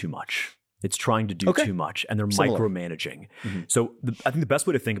to do too much. It's trying to do too much, and they're micromanaging. Mm-hmm. So I think the best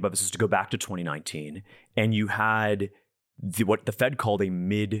way to think about this is to go back to 2019, and you had what the Fed called a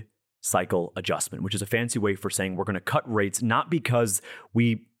mid-cycle adjustment, which is a fancy way for saying we're going to cut rates not because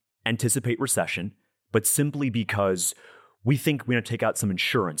we anticipate recession, but simply because we think we're going to take out some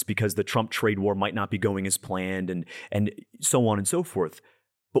insurance because the Trump trade war might not be going as planned and so on and so forth.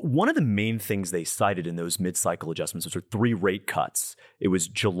 But one of the main things they cited in those mid-cycle adjustments, which are 3 rate cuts, it was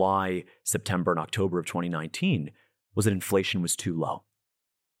July, September, and October of 2019, was that inflation was too low.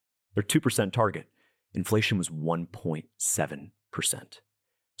 Their 2% target. Inflation was 1.7%.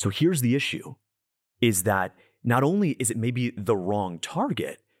 So here's the issue, is that not only is it maybe the wrong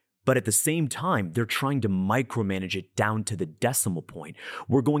target, but at the same time, they're trying to micromanage it down to the decimal point.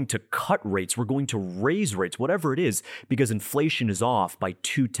 We're going to cut rates. We're going to raise rates, whatever it is, because inflation is off by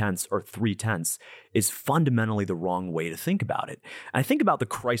 0.2 or 0.3 is fundamentally the wrong way to think about it. And I think about the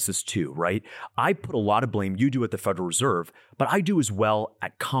crisis too, right? I put a lot of blame, you do at the Federal Reserve, but I do as well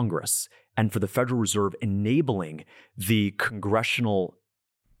at Congress and for the Federal Reserve enabling the congressional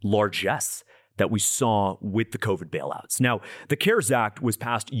largesse that we saw with the COVID bailouts. Now, the CARES Act was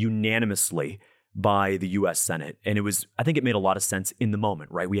passed unanimously by the U.S. Senate, and I think it made a lot of sense in the moment,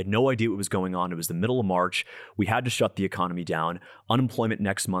 right? We had no idea what was going on. It was the middle of March. We had to shut the economy down. Unemployment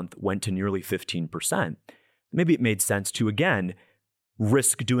next month went to nearly 15%. Maybe it made sense to, again,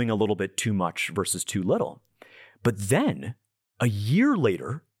 risk doing a little bit too much versus too little. But then, a year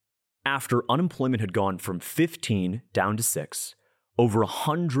later, after unemployment had gone from 15 down to 6, over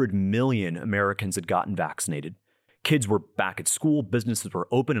 100 million Americans had gotten vaccinated. Kids were back at school. Businesses were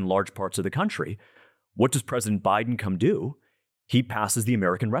open in large parts of the country. What does President Biden come do? He passes the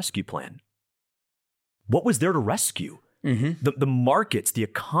American Rescue Plan. What was there to rescue? Mm-hmm. The markets, the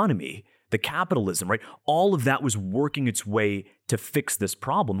economy, the capitalism, right? All of that was working its way to fix this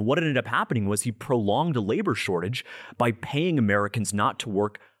problem. What ended up happening was he prolonged a labor shortage by paying Americans not to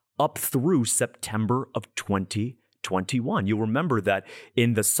work up through September of 2021. You'll remember that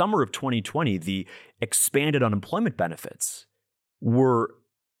in the summer of 2020, the expanded unemployment benefits were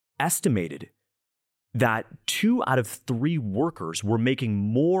estimated that 2 out of 3 workers were making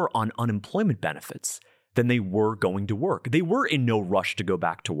more on unemployment benefits than they were going to work. They were in no rush to go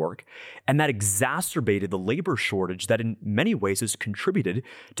back to work, and that exacerbated the labor shortage that in many ways has contributed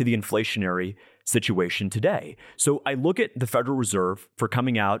to the inflationary situation today. So I look at the Federal Reserve for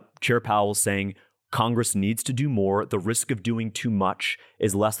coming out, Chair Powell saying, Congress needs to do more. The risk of doing too much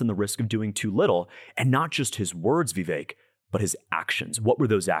is less than the risk of doing too little. And not just his words, Vivek, but his actions. What were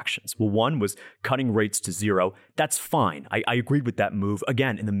those actions? Well, one was cutting rates to 0. That's fine. I agreed with that move.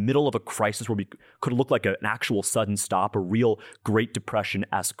 Again, in the middle of a crisis where we could have looked like an actual sudden stop, a real Great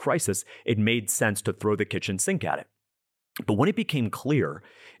Depression-esque crisis, it made sense to throw the kitchen sink at it. But when it became clear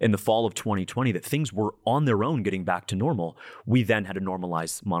in the fall of 2020 that things were on their own getting back to normal, we then had to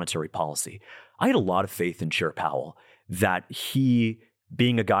normalize monetary policy. I had a lot of faith in Chair Powell that he,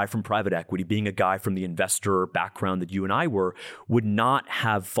 being a guy from private equity, being a guy from the investor background that you and I were, would not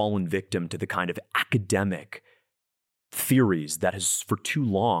have fallen victim to the kind of academic theories that has for too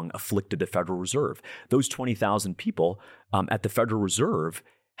long afflicted the Federal Reserve. Those 20,000 people at the Federal Reserve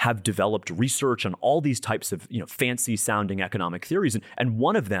have developed research on all these types of fancy sounding economic theories. And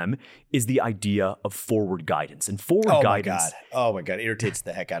one of them is the idea of forward guidance. And forward guidance. Oh my God. It irritates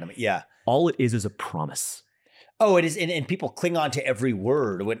the heck out of me. Yeah. All it is a promise. Oh, it is. And people cling on to every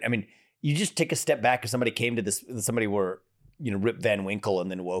word. You just take a step back. If somebody came to this, somebody were, Rip Van Winkle and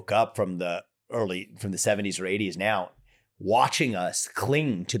then woke up from the 70s or 80s now, watching us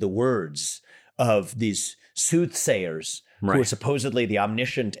cling to the words of these soothsayers who are supposedly the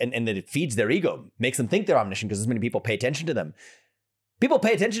omniscient, and that it feeds their ego, makes them think they're omniscient because as many people pay attention to them. People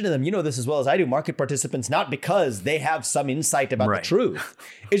pay attention to them, you know this as well as I do, market participants, not because they have some insight about the truth.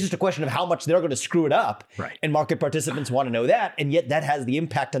 It's just a question of how much they're going to screw it up. Right. And market participants want to know that. And yet that has the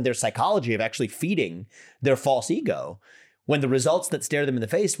impact on their psychology of actually feeding their false ego, when the results that stare them in the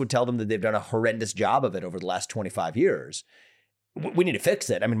face would tell them that they've done a horrendous job of it over the last 25 years. We need to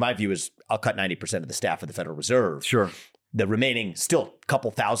fix it. I mean, my view is I'll cut 90% of the staff of the Federal Reserve. Sure. The remaining still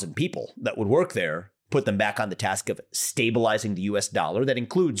couple thousand people that would work there, put them back on the task of stabilizing the US dollar. That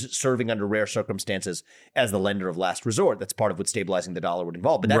includes serving under rare circumstances as the lender of last resort. That's part of what stabilizing the dollar would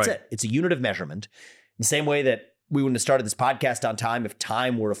involve. But that's it. It's a unit of measurement. In the same way that we wouldn't have started this podcast on time if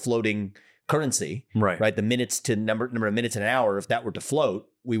time were a floating currency, right? The minutes to number of minutes in an hour, if that were to float,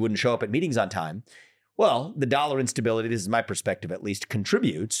 we wouldn't show up at meetings on time. Well, the dollar instability, this is my perspective at least,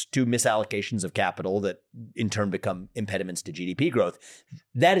 contributes to misallocations of capital that in turn become impediments to GDP growth.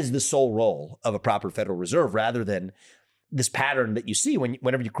 That is the sole role of a proper Federal Reserve, rather than this pattern that you see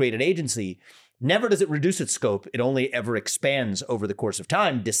whenever you create an agency. Never does it reduce its scope. It only ever expands over the course of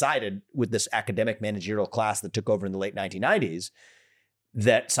time, decided with this academic managerial class that took over in the late 1990s,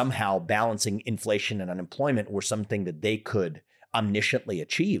 that somehow balancing inflation and unemployment were something that they could omnisciently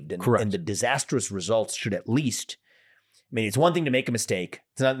achieved. And the disastrous results should at least, it's one thing to make a mistake.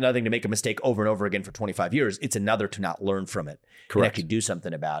 It's not another thing to make a mistake over and over again for 25 years. It's another to not learn from it and actually do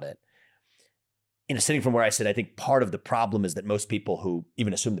something about it. Sitting from where I sit, I think part of the problem is that most people who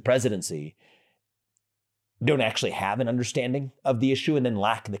even assume the presidency don't actually have an understanding of the issue, and then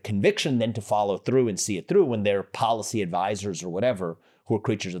lack the conviction then to follow through and see it through when their policy advisors or whatever, who are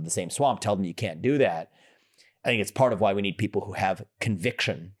creatures of the same swamp, tell them you can't do that. I think it's part of why we need people who have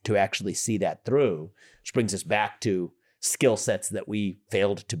conviction to actually see that through, which brings us back to skill sets that we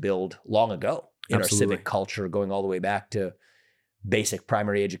failed to build long ago in our civic culture, going all the way back to basic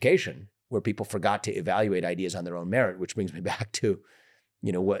primary education, where people forgot to evaluate ideas on their own merit, which brings me back to,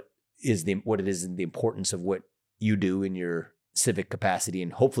 what it is and the importance of what you do in your civic capacity,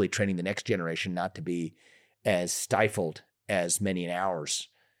 and hopefully training the next generation not to be as stifled as many in ours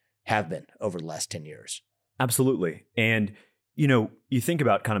have been over the last 10 years. Absolutely. And, you think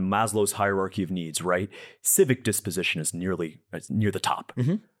about kind of Maslow's hierarchy of needs, right? Civic disposition is near the top,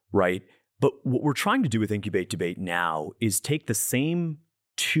 right? But what we're trying to do with Incubate Debate now is take the same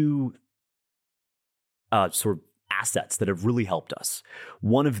two sort of assets that have really helped us.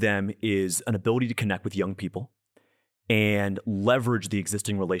 One of them is an ability to connect with young people and leverage the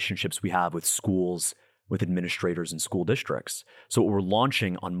existing relationships we have with schools, with administrators and school districts. So what we're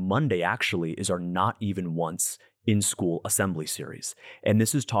launching on Monday actually is our Not Even Once in School Assembly series. And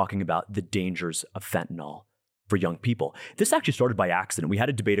this is talking about the dangers of fentanyl for young people. This actually started by accident. We had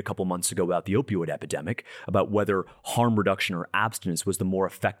a debate a couple months ago about the opioid epidemic, about whether harm reduction or abstinence was the more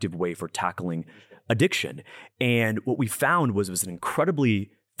effective way for tackling addiction. And what we found was it was an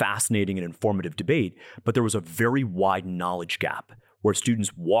incredibly fascinating and informative debate, but there was a very wide knowledge gap where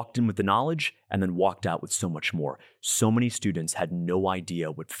students walked in with the knowledge and then walked out with so much more. So many students had no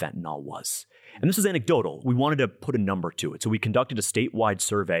idea what fentanyl was. And this is anecdotal. We wanted to put a number to it. So we conducted a statewide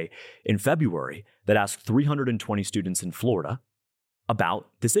survey in February that asked 320 students in Florida about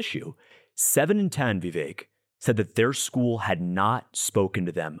this issue. 7 in 10, Vivek, said that their school had not spoken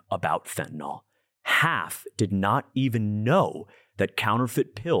to them about fentanyl. Half did not even know that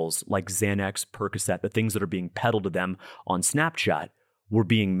counterfeit pills like Xanax, Percocet, the things that are being peddled to them on Snapchat, were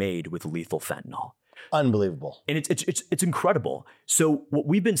being made with lethal fentanyl. Unbelievable. And it's incredible. So what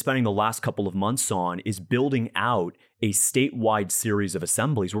we've been spending the last couple of months on is building out a statewide series of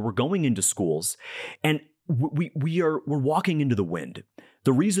assemblies where we're going into schools, and we're walking into the wind.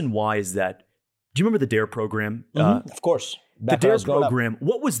 The reason why is that, do you remember the DARE program? Of course. The DARE program,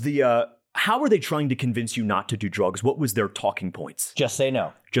 what was the... how are they trying to convince you not to do drugs? What was their talking points? Just say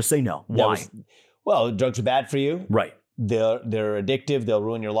no. Just say no. Why? Well, drugs are bad for you. Right. They're addictive. They'll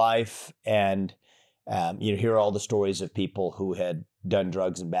ruin your life. And you hear all the stories of people who had done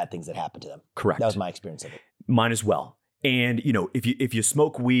drugs and bad things that happened to them. Correct. That was my experience of it. Mine as well. And if you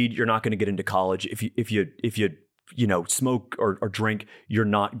smoke weed, you're not going to get into college. If you smoke or drink, you're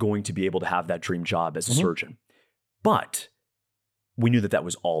not going to be able to have that dream job as a surgeon. But we knew that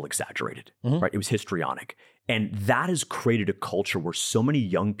was all exaggerated, right? It was histrionic. And that has created a culture where so many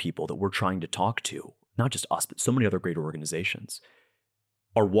young people that we're trying to talk to, not just us, but so many other great organizations,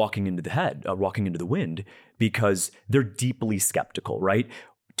 are walking into the wind because they're deeply skeptical, right?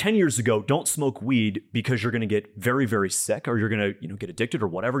 10 years ago, don't smoke weed because you're going to get very, very sick, or you're going to get addicted or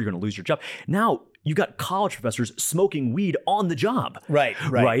whatever. You're going to lose your job. Now you got college professors smoking weed on the job.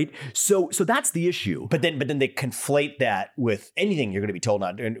 Right. So that's the issue. But then they conflate that with anything you're going to be told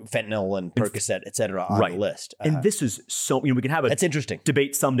on, fentanyl and Percocet, et cetera, on the list. And this is so, we can have that's interesting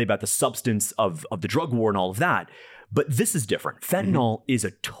debate someday about the substance of the drug war and all of that. But this is different. Fentanyl is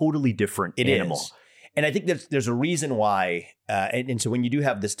a totally different animal. Is. And I think there's a reason why. And so when you do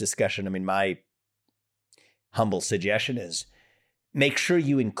have this discussion, I mean, my humble suggestion is make sure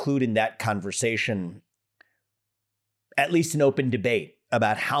you include in that conversation at least an open debate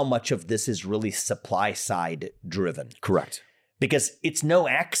about how much of this is really supply side driven. Correct. Because it's no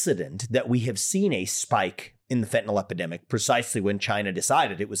accident that we have seen a spike in the fentanyl epidemic precisely when China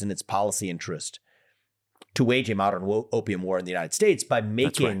decided it was in its policy interest to wage a modern opium war in the United States by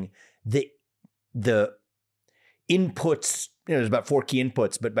making the inputs, there's about 4 key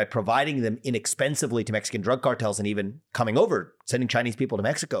inputs, but by providing them inexpensively to Mexican drug cartels and even coming over, sending Chinese people to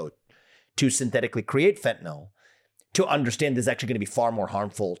Mexico to synthetically create fentanyl, to understand this is actually going to be far more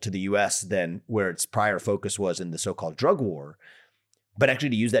harmful to the U.S. than where its prior focus was in the so-called drug war, but actually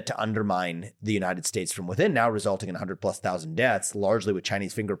to use that to undermine the United States from within, now resulting in 100,000+ deaths, largely with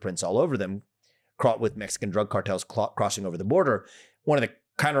Chinese fingerprints all over them, with Mexican drug cartels crossing over the border. One of the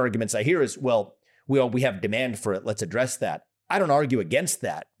counter arguments I hear is, well, we have demand for it. Let's address that. I don't argue against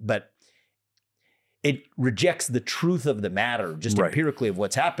that, but it rejects the truth of the matter. Just empirically of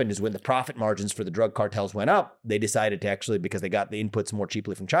what's happened is when the profit margins for the drug cartels went up, they decided to actually, because they got the inputs more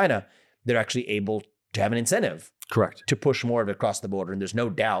cheaply from China, they're actually able to have an incentive. Correct. To push more of it across the border. And there's no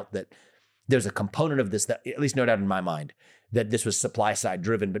doubt that there's a component of this that, at least no doubt in my mind, that this was supply side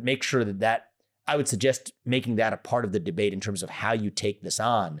driven, but make sure that I would suggest making that a part of the debate in terms of how you take this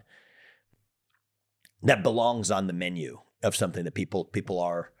on. That belongs on the menu of something that people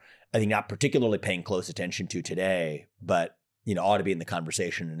are, I think, not particularly paying close attention to today, but ought to be in the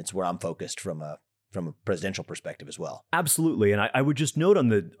conversation, and it's where I'm focused from a presidential perspective as well. Absolutely, and I would just note on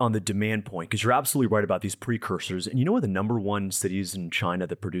the demand point, because you're absolutely right about these precursors. And you know what the number one cities in China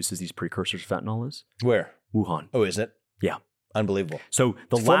that produces these precursors of fentanyl is? Where? Wuhan. Oh, is it? Yeah. It's So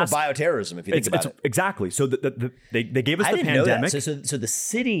a form of bioterrorism, if you think about it. Exactly. So they gave us the pandemic. Know that. So the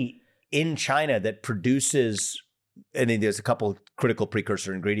city in China that produces, I mean, there's a couple critical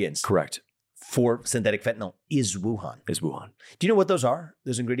precursor ingredients. Correct. For synthetic fentanyl is Wuhan. Do you know what those are?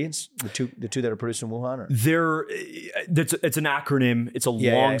 Those ingredients, the two that are produced in Wuhan? It's an acronym. It's a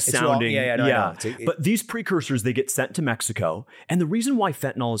long sounding. I know. But these precursors, they get sent to Mexico. And the reason why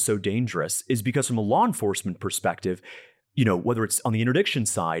fentanyl is so dangerous is because from a law enforcement perspective, whether it's on the interdiction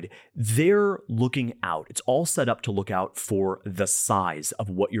side, they're looking out. It's all set up to look out for the size of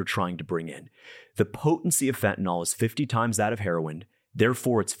what you're trying to bring in. The potency of fentanyl is 50 times that of heroin.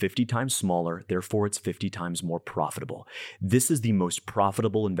 Therefore, it's 50 times smaller. Therefore, it's 50 times more profitable. This is the most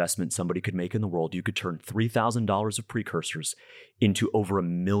profitable investment somebody could make in the world. You could turn $3,000 of precursors into over $1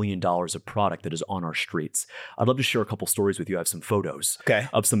 million of product that is on our streets. I'd love to share a couple stories with you. I have some photos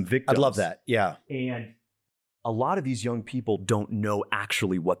of some victims. I'd love that. Yeah. And a lot of these young people don't know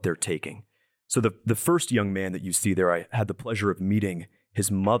actually what they're taking. So the first young man that you see there, I had the pleasure of meeting his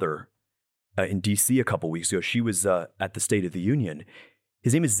mother in D.C. a couple weeks ago. She was at the State of the Union.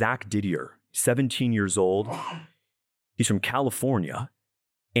 His name is Zach Didier, 17 years old. He's from California,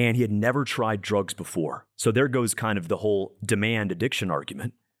 and he had never tried drugs before. So there goes kind of the whole demand addiction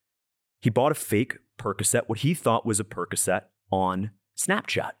argument. He bought a fake Percocet, what he thought was a Percocet, on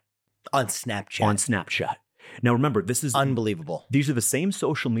Snapchat. On Snapchat. Now, remember, this is unbelievable. These are the same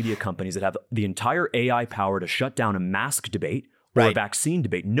social media companies that have the entire AI power to shut down a mask debate or a vaccine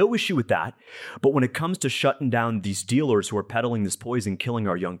debate. No issue with that. But when it comes to shutting down these dealers who are peddling this poison, killing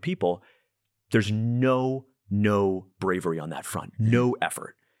our young people, there's no bravery on that front. No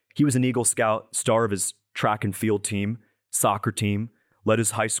effort. He was an Eagle Scout, star of his track and field team, soccer team, led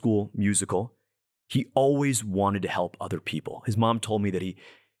his high school musical. He always wanted to help other people. His mom told me that he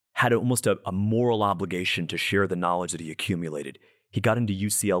had almost a moral obligation to share the knowledge that he accumulated. He got into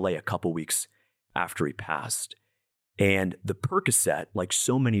UCLA a couple weeks after he passed. And the Percocet, like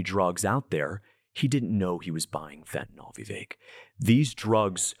so many drugs out there, he didn't know he was buying fentanyl, Vivek. These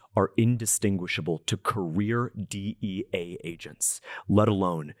drugs are indistinguishable to career DEA agents, let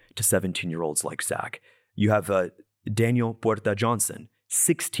alone to 17-year-olds like Zach. You have Daniel Puerta Johnson,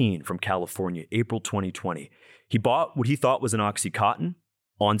 16 from California, April 2020. He bought what he thought was an Oxycontin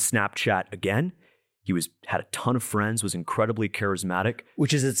on Snapchat again. He had a ton of friends, was incredibly charismatic.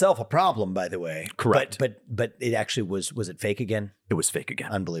 Which is itself a problem, by the way. Correct. But it actually was it fake again? It was fake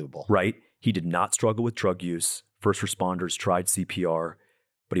again. Unbelievable. Right? He did not struggle with drug use. First responders tried CPR,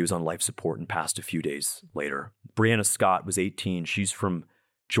 but he was on life support and passed a few days later. Brianna Scott was 18. She's from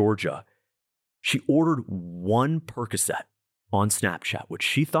Georgia. She ordered one Percocet on Snapchat, which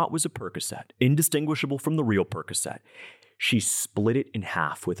she thought was a Percocet, indistinguishable from the real Percocet. She split it in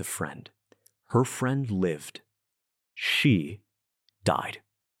half with a friend. Her friend lived. She died.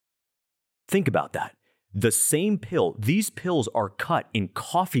 Think about that. The same pill, these pills are cut in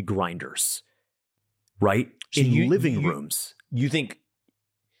coffee grinders, right? So in living rooms. You think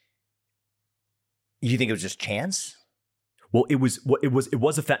it was just chance? Well, it was a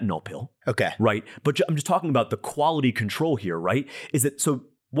fentanyl pill. Okay. Right? But I'm just talking about the quality control here, right? Is that so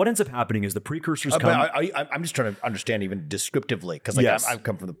what ends up happening is the precursors come. I'm just trying to understand even descriptively, because I've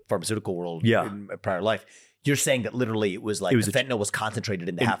come from the pharmaceutical world in my prior life. You're saying that literally it was like the fentanyl was concentrated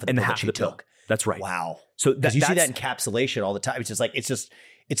in the half of the pill that she took. That's right. Wow. So because you see that encapsulation all the time.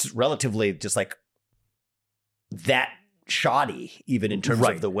 It's relatively just like that shoddy, even in terms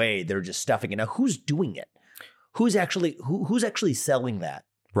of the way they're just stuffing it. Now, who's doing it? Who's actually selling that?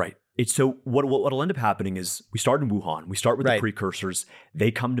 Right. So what'll end up happening is we start in Wuhan. We start with the precursors.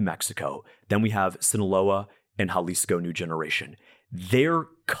 They come to Mexico. Then we have Sinaloa and Jalisco New Generation. They're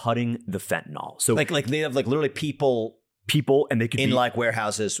cutting the fentanyl. So like they have like literally people, and they could in be like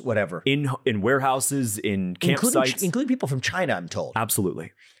warehouses, whatever, in warehouses, in campsites, including people from China. I'm told. Absolutely.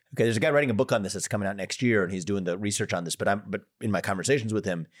 Okay. There's a guy writing a book on this that's coming out next year, and he's doing the research on this. But in my conversations with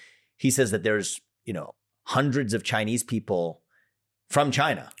him, he says that there's hundreds of Chinese people from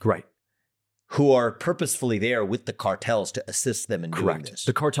China, right, who are purposefully there with the cartels to assist them in doing this.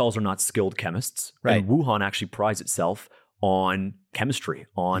 The cartels are not skilled chemists. Right. And Wuhan actually prides itself on chemistry,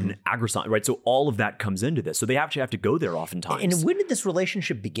 on agriscience, right? So all of that comes into this. So they actually have to go there oftentimes. And when did this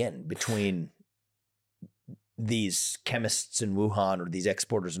relationship begin between these chemists in Wuhan or these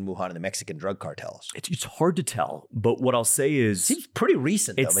exporters in Wuhan and the Mexican drug cartels? It's hard to tell, but what I'll say is... It seems pretty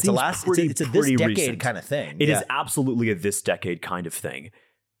recent, though. It's a this decade recent. Kind of thing. It is absolutely a this decade kind of thing.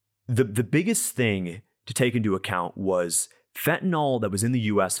 The biggest thing to take into account was fentanyl that was in the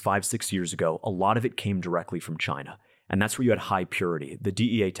US 5-6 years ago. A lot of it came directly from China. And that's where you had high purity. The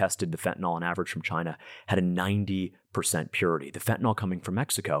DEA tested the fentanyl on average from China had a 90% purity. The fentanyl coming from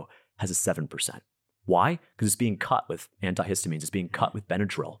Mexico has a 7%. Why? Because it's being cut with antihistamines. It's being cut with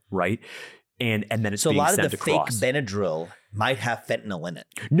Benadryl, right? And then it's being sent across. So a lot of the fake Benadryl might have fentanyl in it.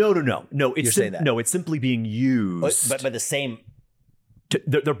 No. You're saying that. No, it's simply being used. But the same...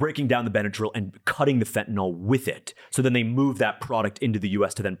 They're breaking down the Benadryl and cutting the fentanyl with it. So then they move that product into the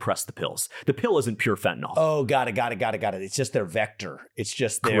U.S. to then press the pills. The pill isn't pure fentanyl. Oh, got it. It's just their vector. It's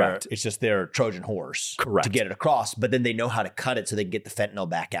just their Trojan horse. Correct. To get it across. But then they know how to cut it so they can get the fentanyl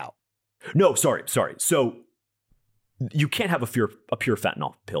back out. No, sorry. So you can't have a pure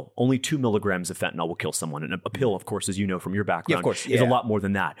fentanyl pill. Only 2 milligrams of fentanyl will kill someone. And a pill, of course, as you know from your background, is a lot more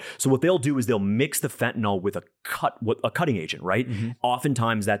than that. So what they'll do is they'll mix the fentanyl with a cutting agent, right? Mm-hmm.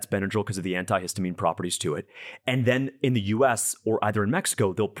 Oftentimes that's Benadryl because of the antihistamine properties to it. And then in the US or either in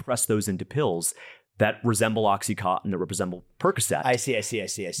Mexico, they'll press those into pills that resemble Oxycontin, that resemble Percocet. I see.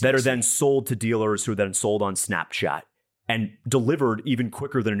 That are then sold to dealers who are then sold on Snapchat and delivered even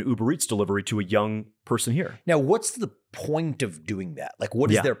quicker than an Uber Eats delivery to a young person here. Now, what's the point of doing that? Like,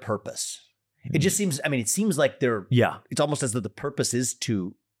 what is their purpose? It just seems, it seems like it's almost as though the purpose is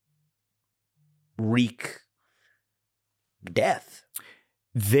to wreak death.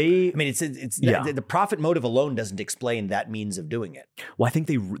 The profit motive alone doesn't explain that means of doing it. Well, I think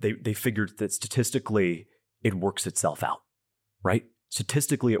they figured that statistically it works itself out, right?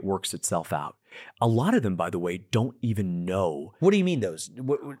 Statistically, it works itself out. A lot of them, by the way, don't even know. What do you mean those?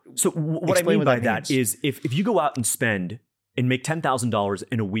 What I mean by that is if you go out and spend and make $10,000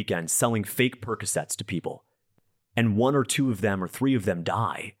 in a weekend selling fake Percocets to people, and 1 or 2 of them or 3 of them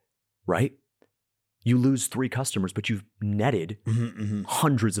die, right? You lose 3 customers, but you've netted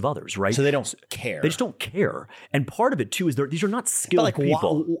hundreds of others, right? So they don't care. They just don't care. And part of it, too, is these are not skilled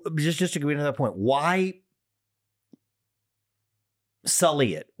people. Just to go into that point, why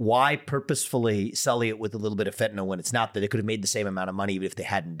sully it? Why purposefully sully it with a little bit of fentanyl when it's not that they could have made the same amount of money even if they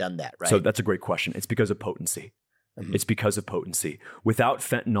hadn't done that, right? So that's a great question. It's because of potency. It's because of potency. Without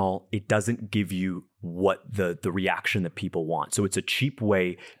fentanyl, it doesn't give you what the reaction that people want. So it's a cheap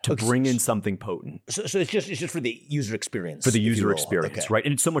way to bring in something potent. So it's just for the user experience. For the user experience, right?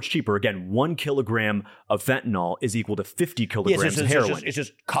 And it's so much cheaper. Again, 1 kilogram of fentanyl is equal to 50 kilograms of heroin. It's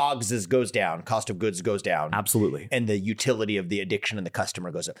just COGS goes down, cost of goods goes down. Absolutely. And the utility of the addiction and the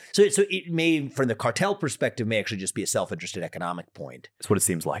customer goes up. So it may, from the cartel perspective, may actually just be a self-interested economic point. That's what it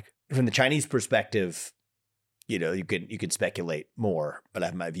seems like. From the Chinese perspective, you can speculate more, but I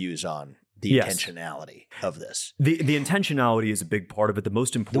have my views on the intentionality of this. The intentionality is a big part of it. The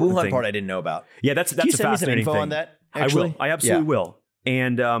most important Wuhan thing, part I didn't know about. Yeah, that's Can you a send me some fascinating info thing. on that? Actually? I absolutely will.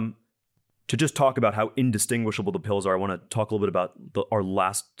 And to just talk about how indistinguishable the pills are, I want to talk a little bit about our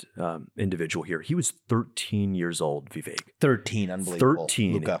last individual here. He was 13 years old, Vivek. 13, unbelievable.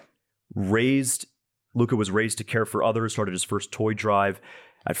 13. Luca was raised to care for others, started his first toy drive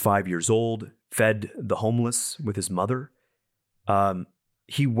at 5 years old, fed the homeless with his mother.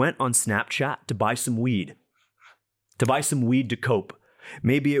 He went on Snapchat to buy some weed, to cope.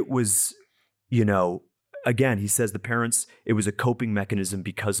 Maybe it was, again, he says the parents, it was a coping mechanism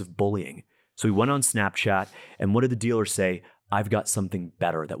because of bullying. So he went on Snapchat, and what did the dealer say? I've got something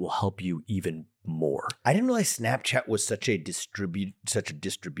better that will help you even more. I didn't realize Snapchat was such a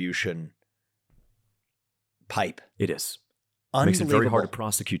distribution pipe. It is. Makes it very hard to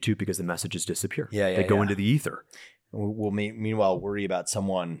prosecute too because the messages disappear. They go into the ether. We'll meanwhile worry about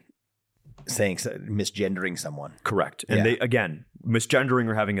someone misgendering someone. Correct. And they, again, misgendering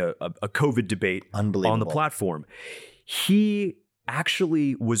or having a COVID debate on the platform. He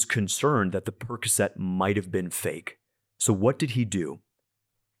actually was concerned that the Percocet might have been fake. So what did he do?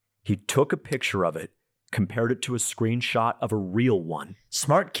 He took a picture of it, compared it to a screenshot of a real one.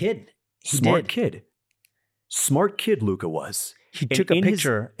 Smart kid. Smart kid, Luca was. He took a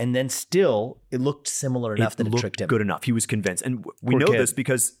picture and then still it looked similar enough that it tricked him. Good enough. He was convinced. And we know this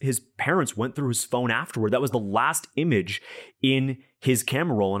because his parents went through his phone afterward. That was the last image in his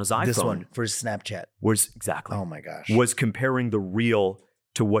camera roll on his iPhone. This one for his Snapchat. Exactly. Oh my gosh. Was comparing the real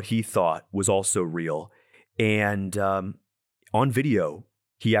to what he thought was also real. And on video,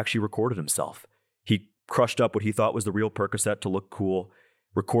 he actually recorded himself. He crushed up what he thought was the real Percocet to look cool.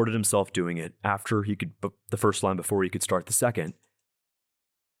 Recorded himself doing it after he could, the first line before he could start the second.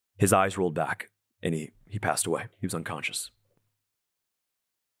 His eyes rolled back and he passed away. He was unconscious.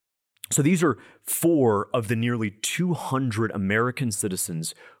 So these are 4 of the nearly 200 American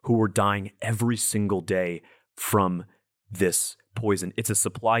citizens who were dying every single day from this poison. It's a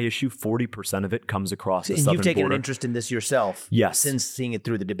supply issue. 40% of it comes across the southern border. And you've taken an interest in this yourself. Yes. Since seeing it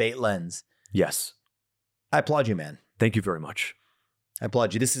through the debate lens. Yes. I applaud you, man. Thank you very much. I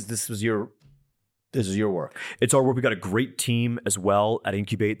applaud you. This is your work. It's our work. We got a great team as well at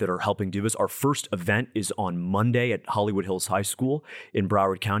Incubate that are helping do this. Our first event is on Monday at Hollywood Hills High School in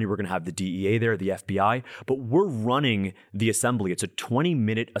Broward County. We're going to have the DEA there, the FBI, but we're running the assembly. It's a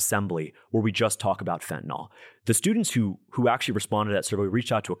 20-minute assembly where we just talk about fentanyl. The students who actually responded to that survey, we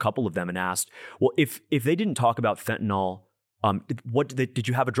reached out to a couple of them and asked, well, if they didn't talk about fentanyl, did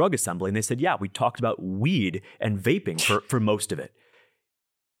you have a drug assembly? And they said, yeah, we talked about weed and vaping for most of it.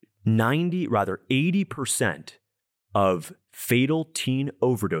 80% of fatal teen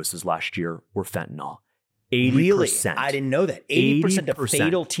overdoses last year were fentanyl. 80%. Really? I didn't know that. 80% of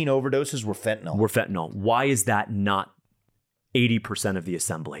fatal teen overdoses were fentanyl. Why is that not 80% of the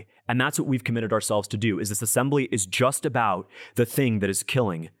assembly? And that's what we've committed ourselves to do, is this assembly is just about the thing that is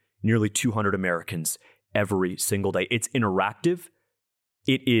killing nearly 200 Americans every single day. It's interactive.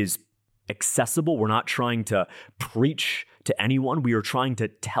 It is accessible. We're not trying to preach to anyone. We are trying to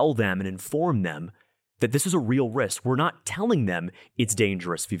tell them and inform them that this is a real risk. We're not telling them it's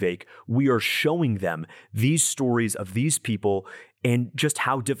dangerous, Vivek. We are showing them these stories of these people and just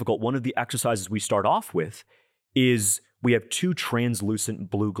how difficult. One of the exercises we start off with is we have 2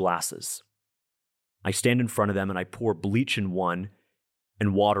 translucent blue glasses. I stand in front of them and I pour bleach in one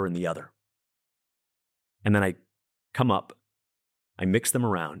and water in the other. And then I come up, I mix them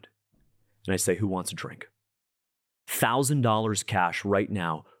around, and I say, who wants a drink? $1,000 cash right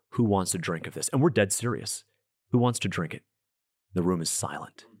now. Who wants a drink of this? And we're dead serious. Who wants to drink it? The room is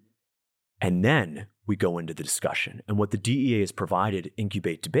silent. And then we go into the discussion. And what the DEA has provided,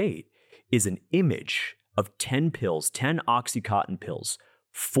 Incubate Debate, is an image of 10 pills, 10 Oxycontin pills,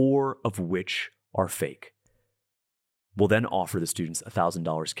 4 of which are fake. We'll then offer the students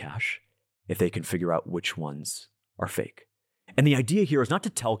 $1,000 cash if they can figure out which ones are fake. And the idea here is not to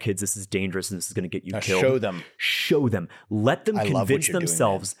tell kids this is dangerous and this is going to get you killed. Show them. Let them convince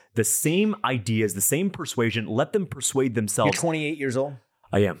themselves the same ideas, the same persuasion. Let them persuade themselves. You're 28 years old?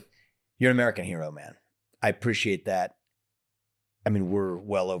 I am. You're an American hero, man. I appreciate that. I mean, we're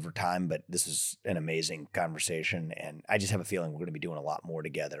well over time, but this is an amazing conversation, and I just have a feeling we're going to be doing a lot more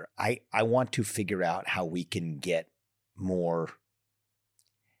together. I want to figure out how we can get more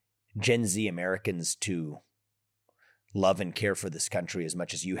Gen Z Americans to love and care for this country as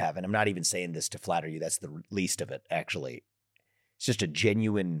much as you have. And I'm not even saying this to flatter you. That's the least of it, actually. It's just a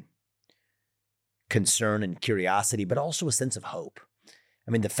genuine concern and curiosity, but also a sense of hope.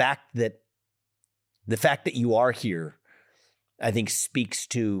 I mean, the fact that you are here, I think, speaks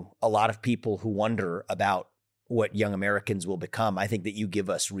to a lot of people who wonder about what young Americans will become. I think that you give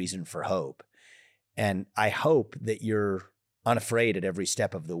us reason for hope. And I hope that you're unafraid at every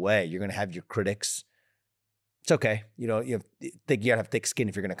step of the way. You're going to have your critics. It's okay. You gotta have thick skin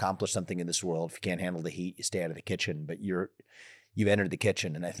if you're going to accomplish something in this world. If you can't handle the heat, you stay out of the kitchen. But you've entered the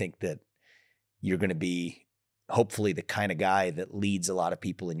kitchen, and I think that you're going to be hopefully the kind of guy that leads a lot of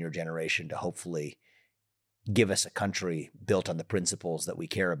people in your generation to hopefully give us a country built on the principles that we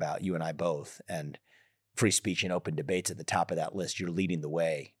care about, you and I both, and free speech and open debates at the top of that list. You're leading the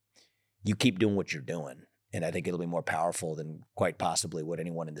way. You keep doing what you're doing, and I think it'll be more powerful than quite possibly what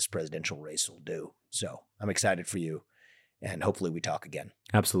anyone in this presidential race will do. So I'm excited for you, and hopefully we talk again.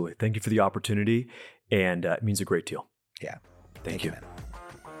 Absolutely. Thank you for the opportunity, and it means a great deal. Yeah. Thank you. Man.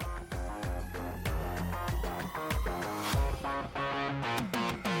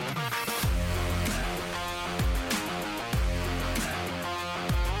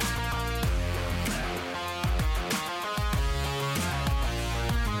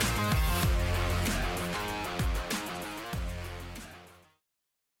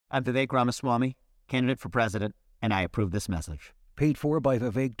 I'm Vivek Ramaswamy, candidate for president, and I approve this message. Paid for by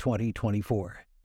Vivek 2024.